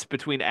me, it's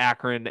between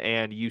Akron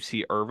and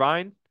UC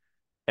Irvine,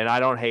 and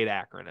I don't hate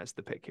Akron as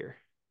the pick here.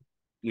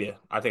 Yeah,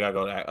 I think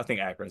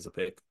Akron's a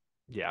pick.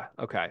 Yeah,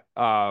 okay.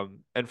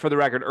 And for the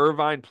record,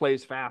 Irvine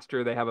plays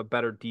faster. They have a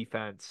better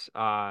defense.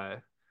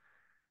 Good,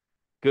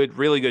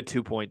 really good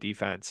 2-point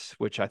defense,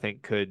 which I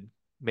think could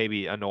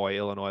maybe annoy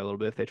Illinois a little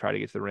bit if they try to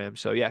get to the rim.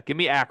 So yeah, give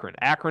me Akron.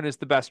 Akron is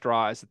the best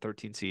draw as the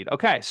 13 seed.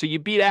 Okay, so you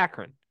beat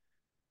Akron.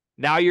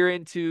 Now you're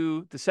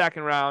into the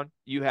second round.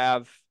 You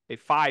have a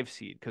 5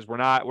 seed because we're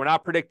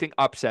not predicting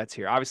upsets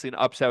here. Obviously, an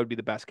upset would be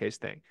the best case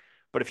thing.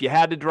 But if you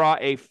had to draw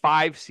a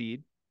 5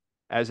 seed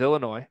as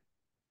Illinois,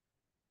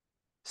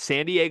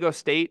 San Diego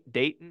State,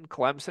 Dayton,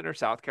 Clemson, or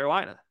South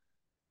Carolina?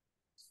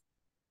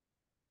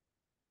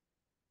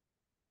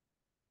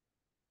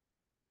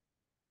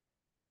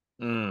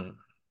 Mm.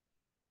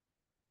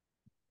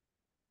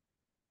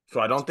 So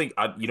I don't think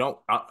I you don't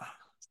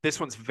This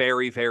one's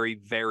very, very,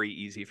 very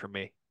easy for me.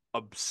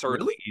 really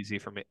Absurdly easy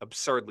for me.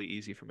 Absurdly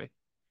easy for me.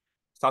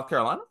 South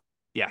Carolina.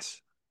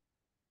 Yes,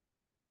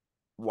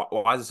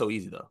 Why is it so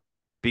easy though?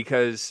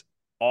 because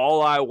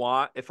all I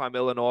want if I'm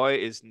Illinois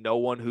is no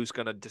one who's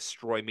going to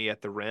destroy me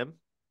at the rim.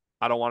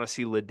 I don't want to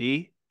see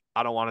Ledee.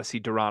 I don't want to see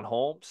Duron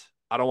Holmes.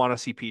 I don't want to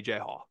see PJ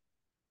Hall.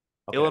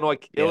 Okay, Illinois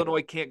yeah,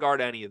 Illinois can't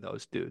guard any of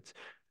those dudes.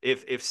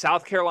 If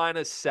South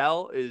Carolina's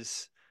sell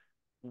is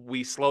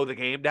we slow the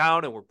game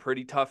down and we're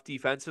pretty tough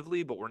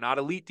defensively, but we're not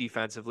elite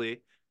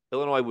defensively,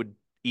 Illinois would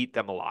eat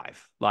them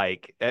alive.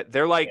 Like yeah,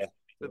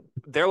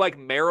 they're like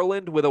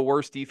Maryland with a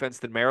worse defense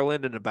than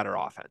Maryland and a better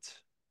offense.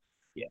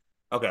 yeah.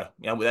 Okay,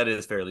 yeah, that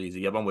is fairly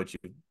easy. Yep, I'm with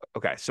you.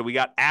 Okay, so we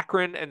got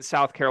Akron and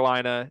South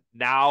Carolina.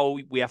 Now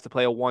we have to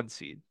play a 1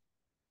 seed.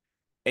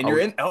 And Are you're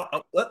we, in.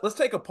 Let's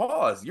take a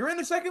pause. You're in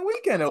the second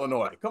weekend,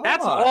 Illinois. Come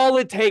that's on. all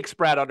it takes,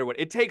 Brad Underwood.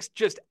 It takes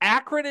just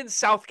Akron and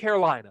South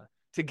Carolina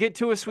to get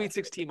to a Sweet That's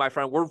it. 16, my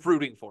friend. We're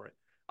rooting for it.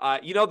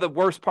 The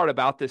worst part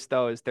about this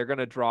though is they're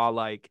gonna draw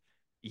like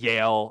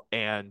Yale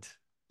and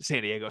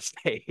San Diego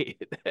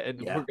State, and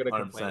we're Yeah, gonna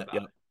complain 100%. about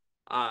Yep. it.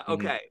 Hmm.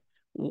 Okay,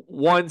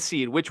 1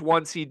 seed. Which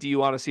 1 seed do you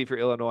want to see for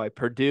Illinois?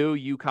 Purdue,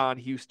 UConn,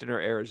 Houston,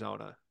 or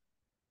Arizona?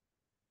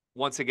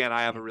 Once again,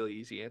 I have a really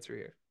easy answer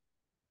here.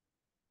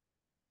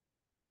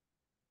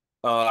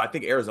 I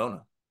think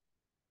Arizona.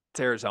 It's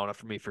Arizona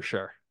for me for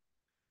sure.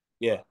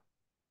 Yeah,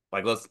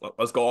 like let's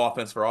go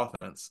offense for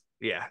offense.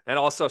 Yeah, and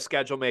also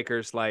schedule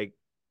makers like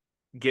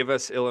give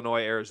us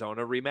Illinois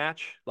Arizona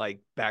rematch, like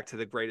back to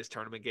the greatest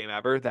tournament game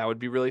ever. That would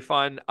be really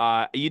fun.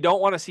 You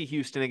don't want to see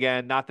Houston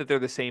again. Not that they're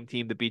the same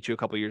team that beat you a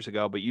couple years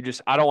ago, but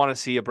I don't want to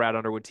see a Brad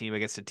Underwood team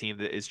against a team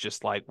that is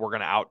just like we're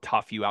gonna out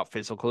tough you, out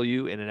physical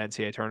you in an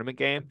NCAA tournament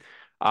game.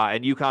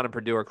 And UConn and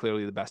Purdue are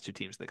clearly the best 2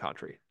 teams in the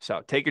country.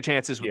 So take your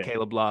chances with Yeah,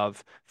 Caleb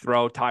Love,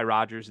 throw Ty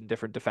Rodgers and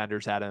different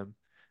defenders at him.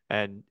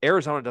 And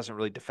Arizona doesn't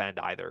really defend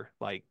either.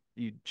 Like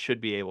you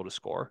should be able to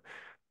score.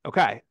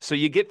 Okay, so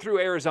you get through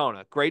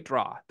Arizona. Great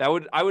draw. I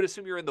would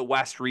assume you're in the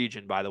West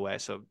region, by the way.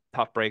 So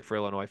tough break for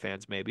Illinois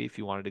fans, maybe if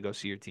you wanted to go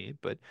see your team.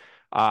 But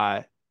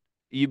uh,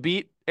 you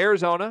beat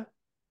Arizona.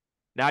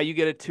 Now you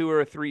get a 2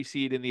 or 3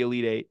 seed in the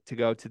Elite Eight to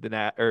go to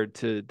the or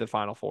to the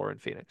Final Four in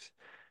Phoenix.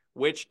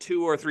 Which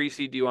 2 or 3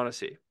 seed do you want to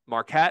see?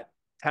 Marquette,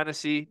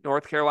 Tennessee,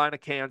 North Carolina,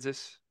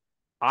 Kansas,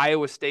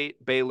 Iowa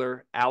State,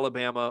 Baylor,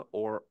 Alabama,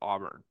 or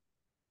Auburn?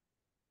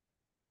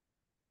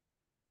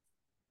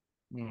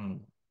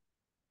 Hmm.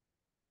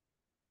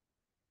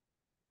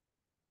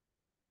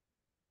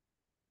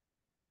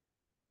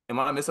 Am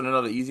I missing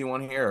another easy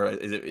one here, or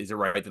is it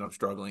right that I'm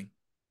struggling?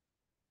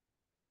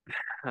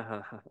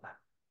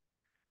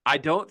 I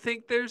don't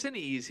think there's an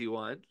easy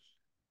one.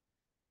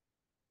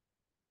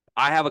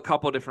 I have a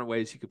couple different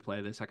ways you could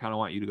play this. I kind of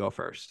want you to go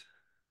first.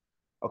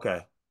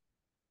 Okay.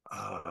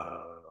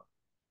 Uh,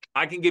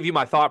 I can give you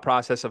my thought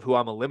process of who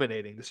I'm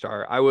eliminating to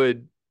start. I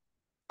would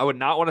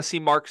not want to see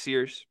Mark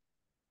Sears.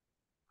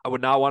 I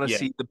would not want to yeah.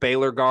 see the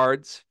Baylor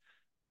guards.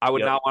 I would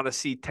Yep. not want to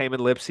see Taman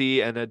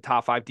Lipsey and a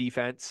top five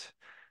defense.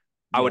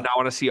 I would Yeah. not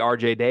want to see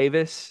RJ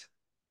Davis.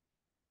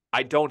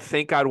 I don't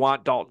think I'd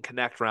want Dalton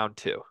Connect round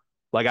two.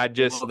 Like I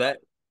just Well,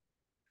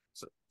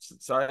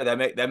 sorry,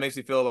 that makes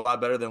me feel a lot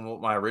better than what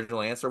my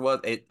original answer was.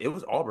 It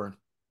was Auburn.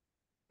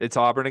 it's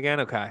Auburn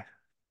again. Okay.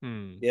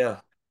 Hmm. Yeah.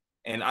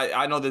 And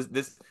I know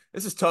this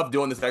is tough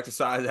doing this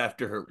exercise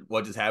after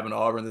what just happened to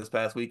Auburn this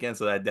past weekend,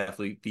 so that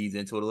definitely feeds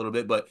into it a little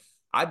bit. But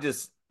I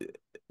just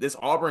this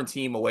Auburn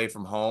team away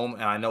from home,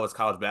 and I know it's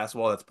college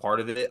basketball, that's part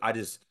of it.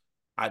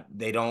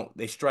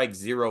 They strike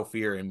zero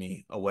fear in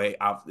me away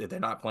out if they're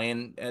not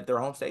playing at their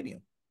home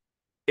stadium.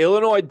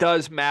 Illinois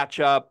does match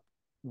up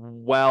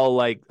well,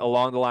 like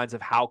along the lines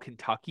of how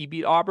Kentucky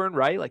beat Auburn,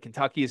 right? Like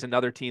Kentucky is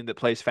another team that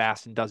plays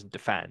fast and doesn't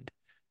defend.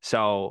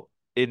 So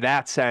in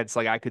that sense,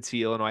 like I could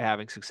see Illinois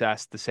having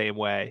success the same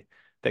way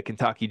that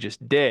Kentucky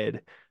just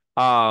did.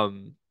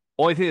 Um,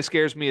 Only thing that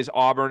scares me is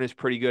Auburn is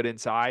pretty good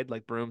inside.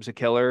 Like Broom's a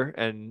killer,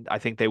 and I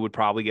think they would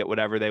probably get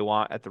whatever they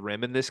want at the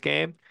rim in this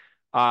game.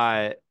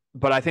 Uh,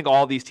 but I think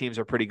all these teams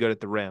are pretty good at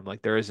the rim.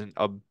 Like there isn't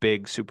a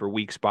big super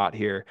weak spot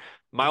here.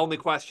 My only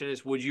question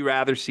is, would you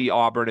rather see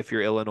Auburn if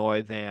you're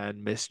Illinois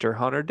than Mr.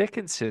 Hunter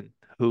Dickinson,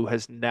 who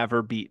has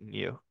never beaten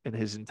you in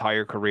his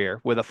entire career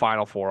with a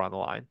Final Four on the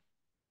line?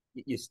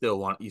 You still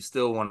want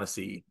to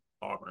see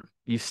Auburn.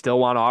 You still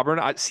want Auburn?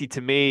 See,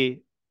 to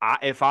me,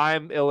 if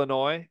I'm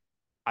Illinois,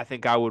 I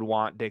think I would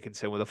want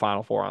Dickinson with a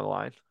Final Four on the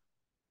line.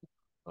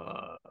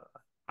 Uh,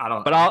 I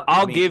don't. But I'll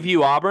I mean, give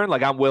you Auburn.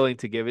 Like I'm willing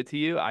to give it to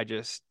you.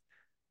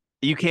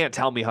 You can't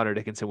tell me Hunter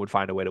Dickinson would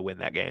find a way to win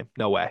that game.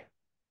 No way.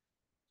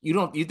 you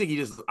don't. You think he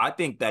just? I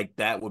think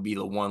that would be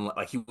the one.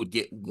 Like he would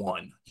get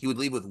one. He would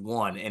leave with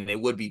one, and it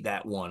would be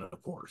that one,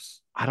 of course.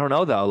 I don't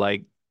know though.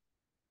 Like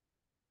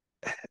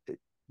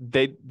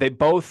they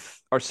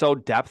both are so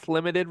depth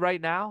limited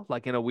right now.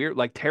 Like in a weird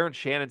like Terrence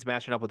Shannon's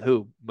matching up with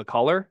who?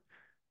 McCullough.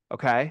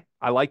 Okay,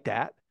 I like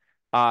that.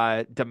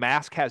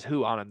 Damask has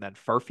who on him then?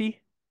 Furphy.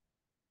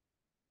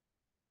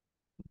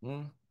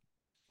 Mm,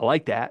 I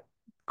like that.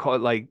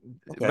 Like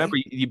remember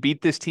okay. you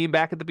beat this team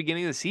back at the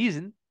beginning of the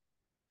season.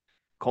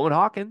 Coleman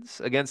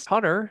Hawkins against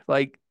Hunter.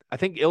 Like I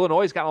think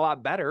Illinois has gotten a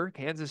lot better.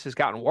 Kansas has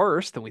gotten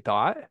worse than we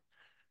thought.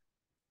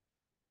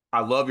 I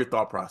love your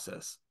thought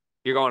process.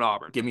 You're going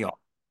Auburn. Give me Auburn.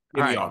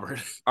 All Give me right.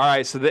 Auburn. All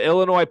right. So the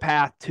Illinois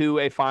path to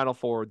a Final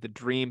Four, the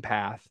dream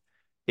path,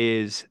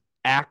 is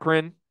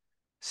Akron,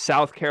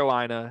 South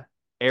Carolina,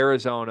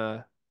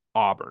 Arizona,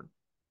 Auburn.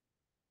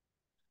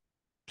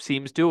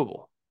 Seems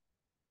doable.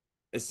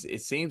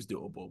 It seems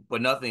doable,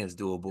 but nothing is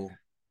doable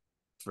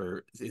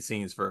for it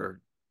seems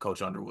for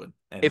Coach Underwood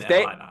and If the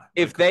they Illini.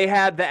 if they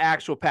had the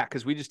actual path,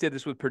 because we just did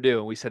this with Purdue,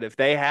 and we said if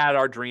they had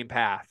our dream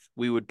path,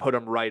 we would put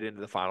them right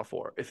into the Final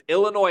Four. If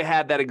Illinois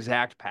had that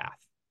exact path,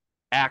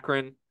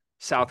 Akron,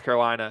 South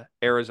Carolina,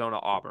 Arizona,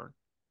 Auburn,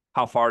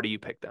 how far do you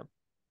pick them?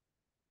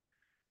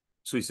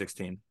 Sweet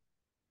 16.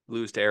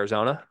 Lose to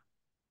Arizona?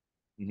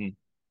 Mm-hmm.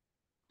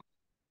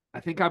 I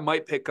think I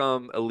might pick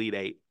them Elite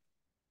Eight,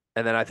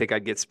 and then I think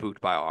I'd get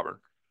spooked by Auburn.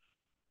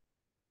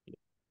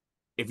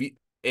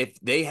 If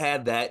they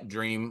had that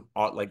dream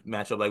like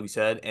matchup like we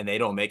said, and they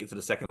don't make it to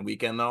the second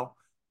weekend though,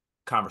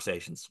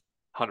 conversations.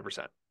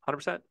 100%.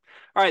 100%.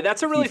 All right,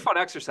 that's a really He's fun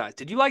exercise.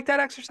 Did you like that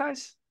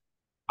exercise?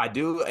 I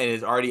do, and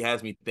it already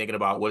has me thinking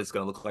about what it's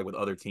going to look like with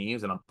other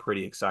teams, and I'm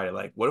pretty excited.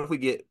 Like, what if we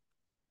get,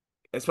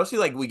 especially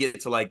like we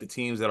get to like the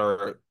teams that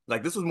are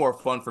like this was more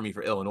fun for me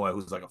for Illinois,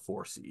 who's like a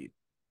 4 seed.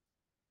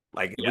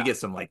 Like, if we Yeah. get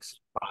some like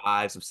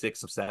five, some six,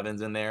 some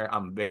sevens in there,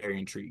 I'm very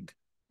intrigued.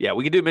 Yeah,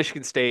 we could do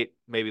Michigan State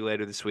maybe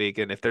later this week.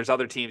 And if there's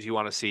other teams you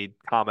want to see,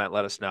 comment,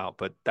 let us know.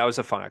 But that was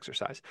a fun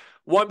exercise.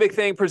 One big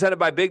thing presented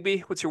by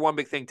Bigby. What's your one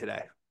big thing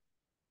today?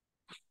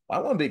 My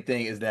one big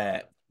thing is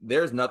that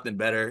there's nothing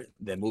better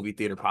than movie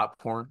theater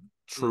popcorn, Mm.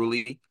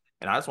 truly.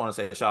 And I just want to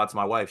say a shout out to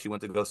my wife. She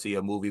went to go see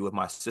a movie with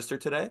my sister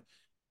today,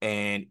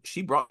 and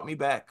she brought me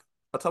back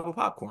a tub of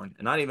popcorn,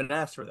 and I didn't even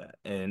ask for that.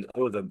 And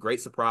it was a great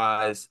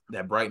surprise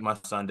that brightened my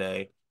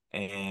Sunday.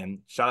 And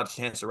shout out to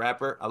Chance the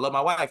Rapper. I love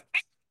my wife.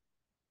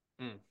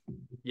 Mm.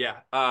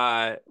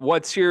 Yeah.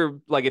 What's your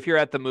like if you're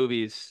at the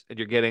movies and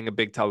you're getting a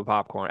big tub of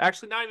popcorn?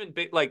 Actually, not even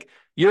big. Like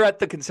you're at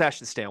the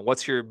concession stand.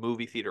 What's your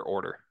movie theater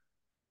order?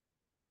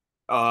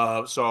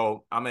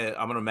 So I'm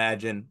gonna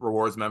imagine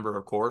rewards member,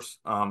 of course.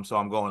 So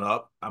I'm going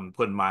up. I'm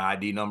putting my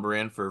ID number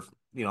in for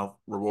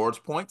rewards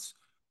points.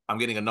 I'm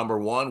getting a number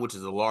one, which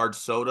is a large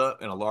soda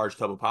and a large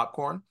tub of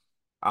popcorn.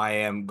 I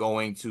am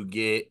going to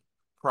get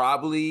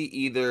probably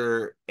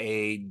either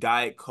a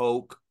Diet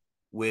Coke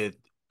with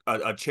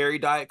a cherry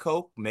Diet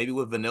Coke, maybe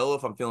with vanilla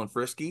if I'm feeling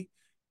frisky,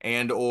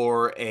 and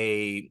or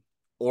a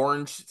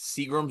orange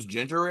Seagram's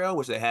ginger ale,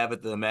 which they have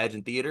at the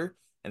Imagine Theater.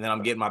 And then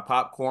I'm getting my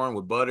popcorn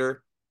with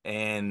butter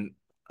and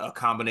a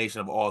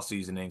combination of all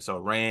seasonings. So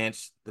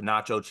ranch, the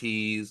nacho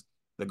cheese,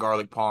 the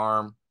garlic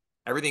parm,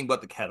 everything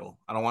but the kettle.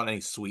 I don't want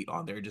any sweet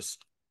on there.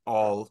 Just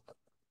all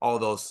all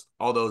those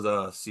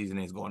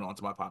seasonings going on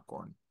to my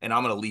popcorn. And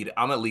I'm gonna lead it.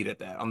 I'm gonna lead at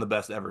that. I'm the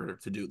best ever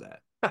to do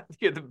that.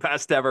 You're the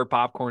best ever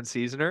popcorn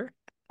seasoner.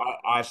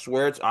 I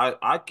swear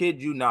I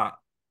kid you not.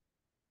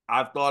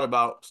 I've thought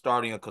about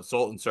starting a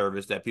consultant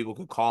service that people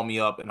could call me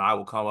up and I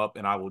will come up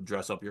and I will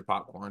dress up your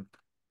popcorn.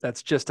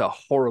 That's just a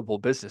horrible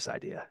business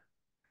idea.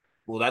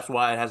 Well, that's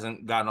why it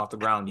hasn't gotten off the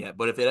ground yet.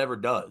 But if it ever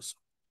does,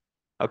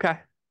 Okay.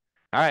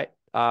 All right.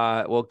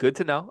 Well, good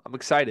to know. I'm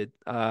excited.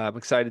 I'm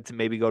excited to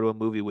maybe go to a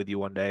movie with you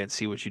one day and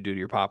see what you do to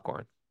your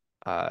popcorn.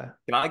 Uh,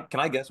 can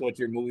I guess what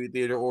your movie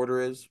theater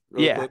order is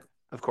really yeah, quick?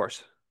 of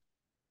course.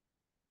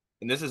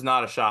 And this is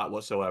not a shot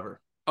whatsoever.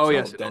 Oh,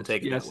 yes, So it don't is.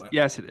 take it that Yes, way.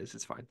 yes, it is.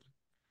 It's fine.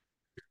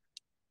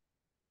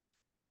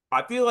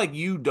 I feel like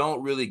you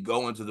don't really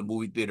go into the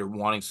movie theater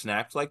wanting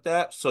snacks like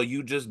that. So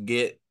you just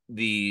get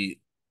the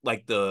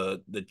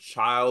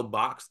child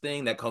box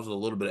thing that comes with a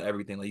little bit of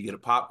everything. Like you get a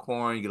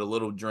popcorn, you get a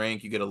little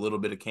drink, you get a little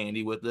bit of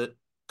candy with it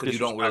because you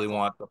don't really Disrespectful.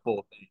 want the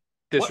full thing.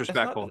 What? That's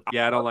not. Disrespectful.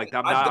 Yeah, I don't like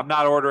that. I I'm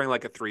not ordering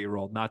like a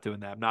 3-year-old. Not doing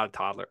that. I'm not a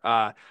toddler.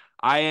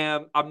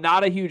 I'm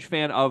not a huge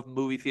fan of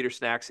movie theater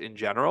snacks in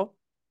general.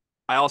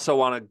 I also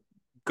want to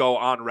go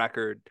on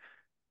record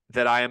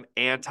that I am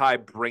anti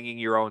bringing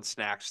your own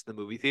snacks to the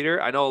movie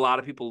theater. I know a lot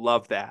of people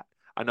love that.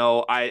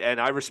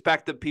 I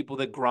respect the people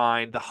that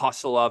grind, the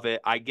hustle of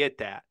it. I get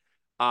that.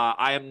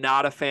 I am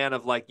not a fan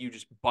of like you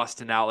just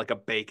busting out like a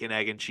bacon,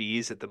 egg, and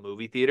cheese at the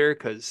movie theater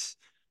because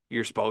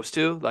you're supposed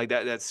to. Like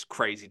that's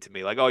crazy to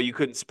me. Like, oh, you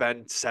couldn't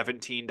spend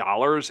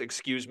 $17,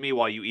 excuse me,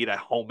 while you eat a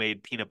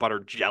homemade peanut butter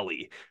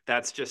jelly.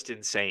 That's just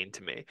insane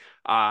to me.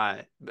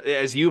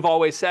 As you've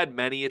always said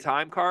many a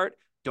time, Cart,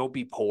 don't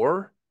be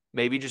poor.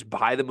 Maybe just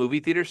buy the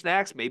movie theater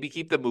snacks. Maybe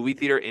keep the movie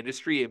theater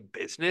industry in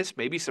business.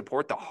 Maybe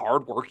support the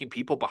hardworking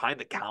people behind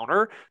the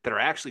counter that are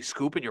actually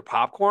scooping your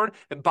popcorn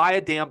and buy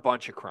a damn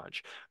bunch of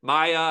crunch.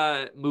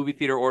 My movie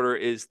theater order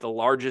is the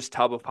largest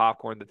tub of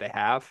popcorn that they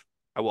have.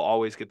 I will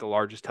always get the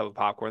largest tub of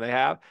popcorn they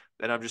have.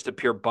 And I'm just a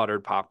pure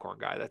buttered popcorn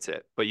guy. That's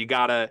it. But you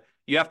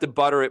have to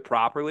butter it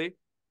properly.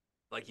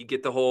 Like you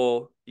get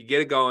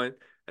it going,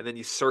 and then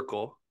you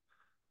circle,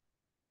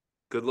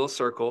 good little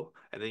circle,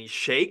 and then you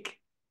shake,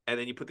 and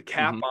then you put the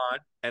cap Mhm. on,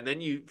 and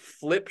then you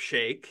flip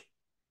shake,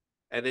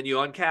 and then you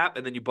uncap,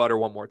 and then you butter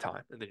one more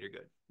time, and then you're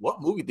good.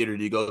 What movie theater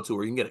do you go to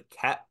where you can get a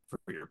cap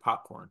for your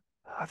popcorn?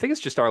 I think it's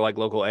just our like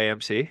local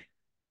AMC.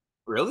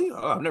 Really?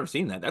 Oh, I've never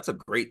seen that. That's a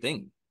great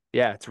thing.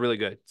 Yeah, it's really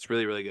good. It's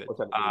really, really good. Wish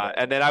I could do that.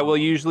 And then I will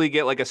usually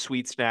get like a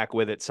sweet snack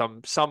with it,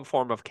 some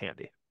form of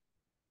candy.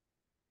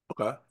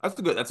 Okay,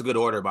 that's a good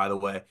order, by the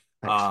way.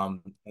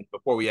 Thanks. And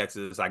before we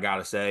exit this, I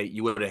gotta say,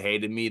 you would have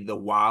hated me. The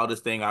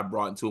wildest thing I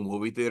brought into a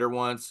movie theater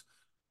once,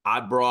 I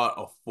brought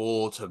a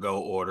full to-go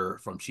order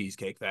from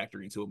Cheesecake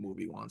Factory to a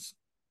movie once.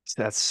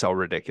 That's so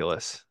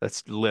ridiculous.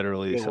 That's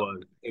literally It so.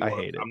 was, it I was.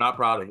 hate it. I'm not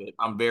proud of it.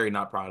 I'm very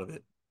not proud of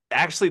it.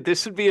 Actually,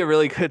 this would be a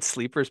really good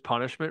sleeper's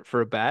punishment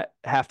for a bet.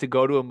 Have to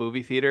go to a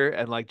movie theater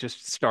and like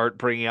just start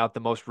bringing out the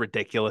most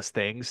ridiculous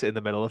things in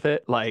the middle of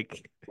it.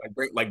 Like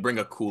Like bring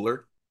a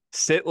cooler.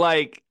 sit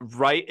like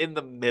right in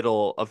the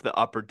middle of the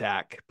upper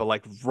deck, but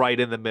like right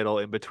in the middle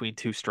in between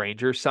two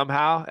strangers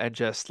somehow, and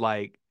just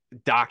like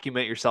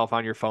document yourself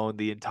on your phone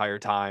the entire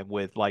time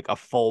with like a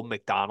full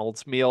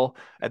McDonald's meal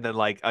and then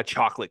like a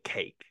chocolate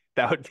cake.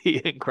 That would be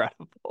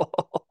incredible.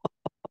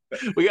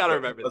 We got to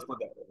remember Let's this. put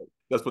that.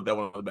 Let's put that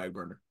one on the back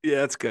burner. Yeah,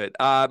 that's good.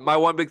 My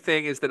one big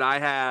thing is that I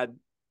had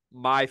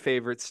my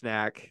favorite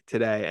snack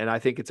today, and I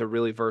think it's a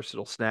really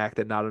versatile snack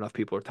that not enough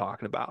people are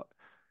talking about.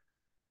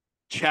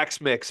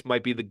 Chex Mix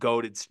might be the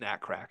goated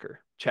snack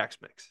cracker. Chex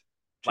Mix.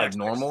 Like Chex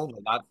Mix. normal,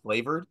 not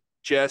flavored.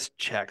 Just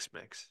Chex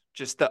Mix.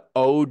 Just the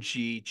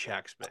OG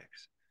Chex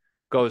Mix.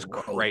 Goes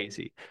Whoa,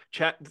 crazy.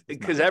 it's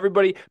Because not.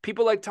 everybody,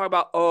 people like talk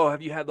about, oh,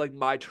 have you had like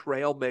my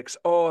trail mix?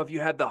 Oh, have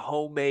you had the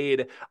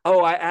homemade?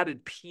 Oh, I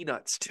added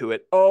peanuts to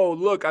it. Oh,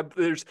 look,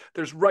 there's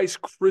Rice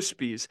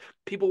Krispies.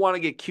 People want to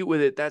get cute with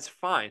it. That's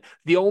fine.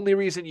 The only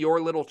reason your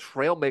little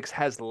trail mix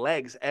has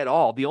legs at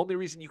all, the only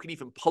reason you can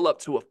even pull up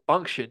to a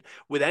function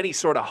with any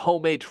sort of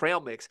homemade trail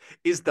mix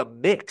is the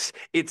mix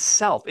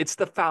itself. It's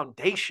the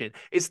foundation.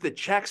 It's the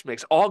Chex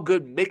Mix. All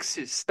good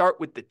mixes start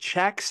with the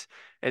Chex.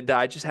 And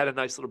I just had a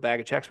nice little bag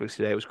of Chex Mix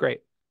today. It was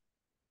great.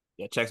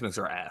 Yeah, Chex Mix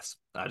are ass.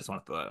 I just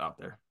want to throw that out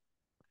there.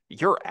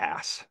 Your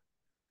ass.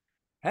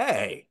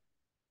 Hey.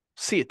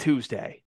 See you Tuesday.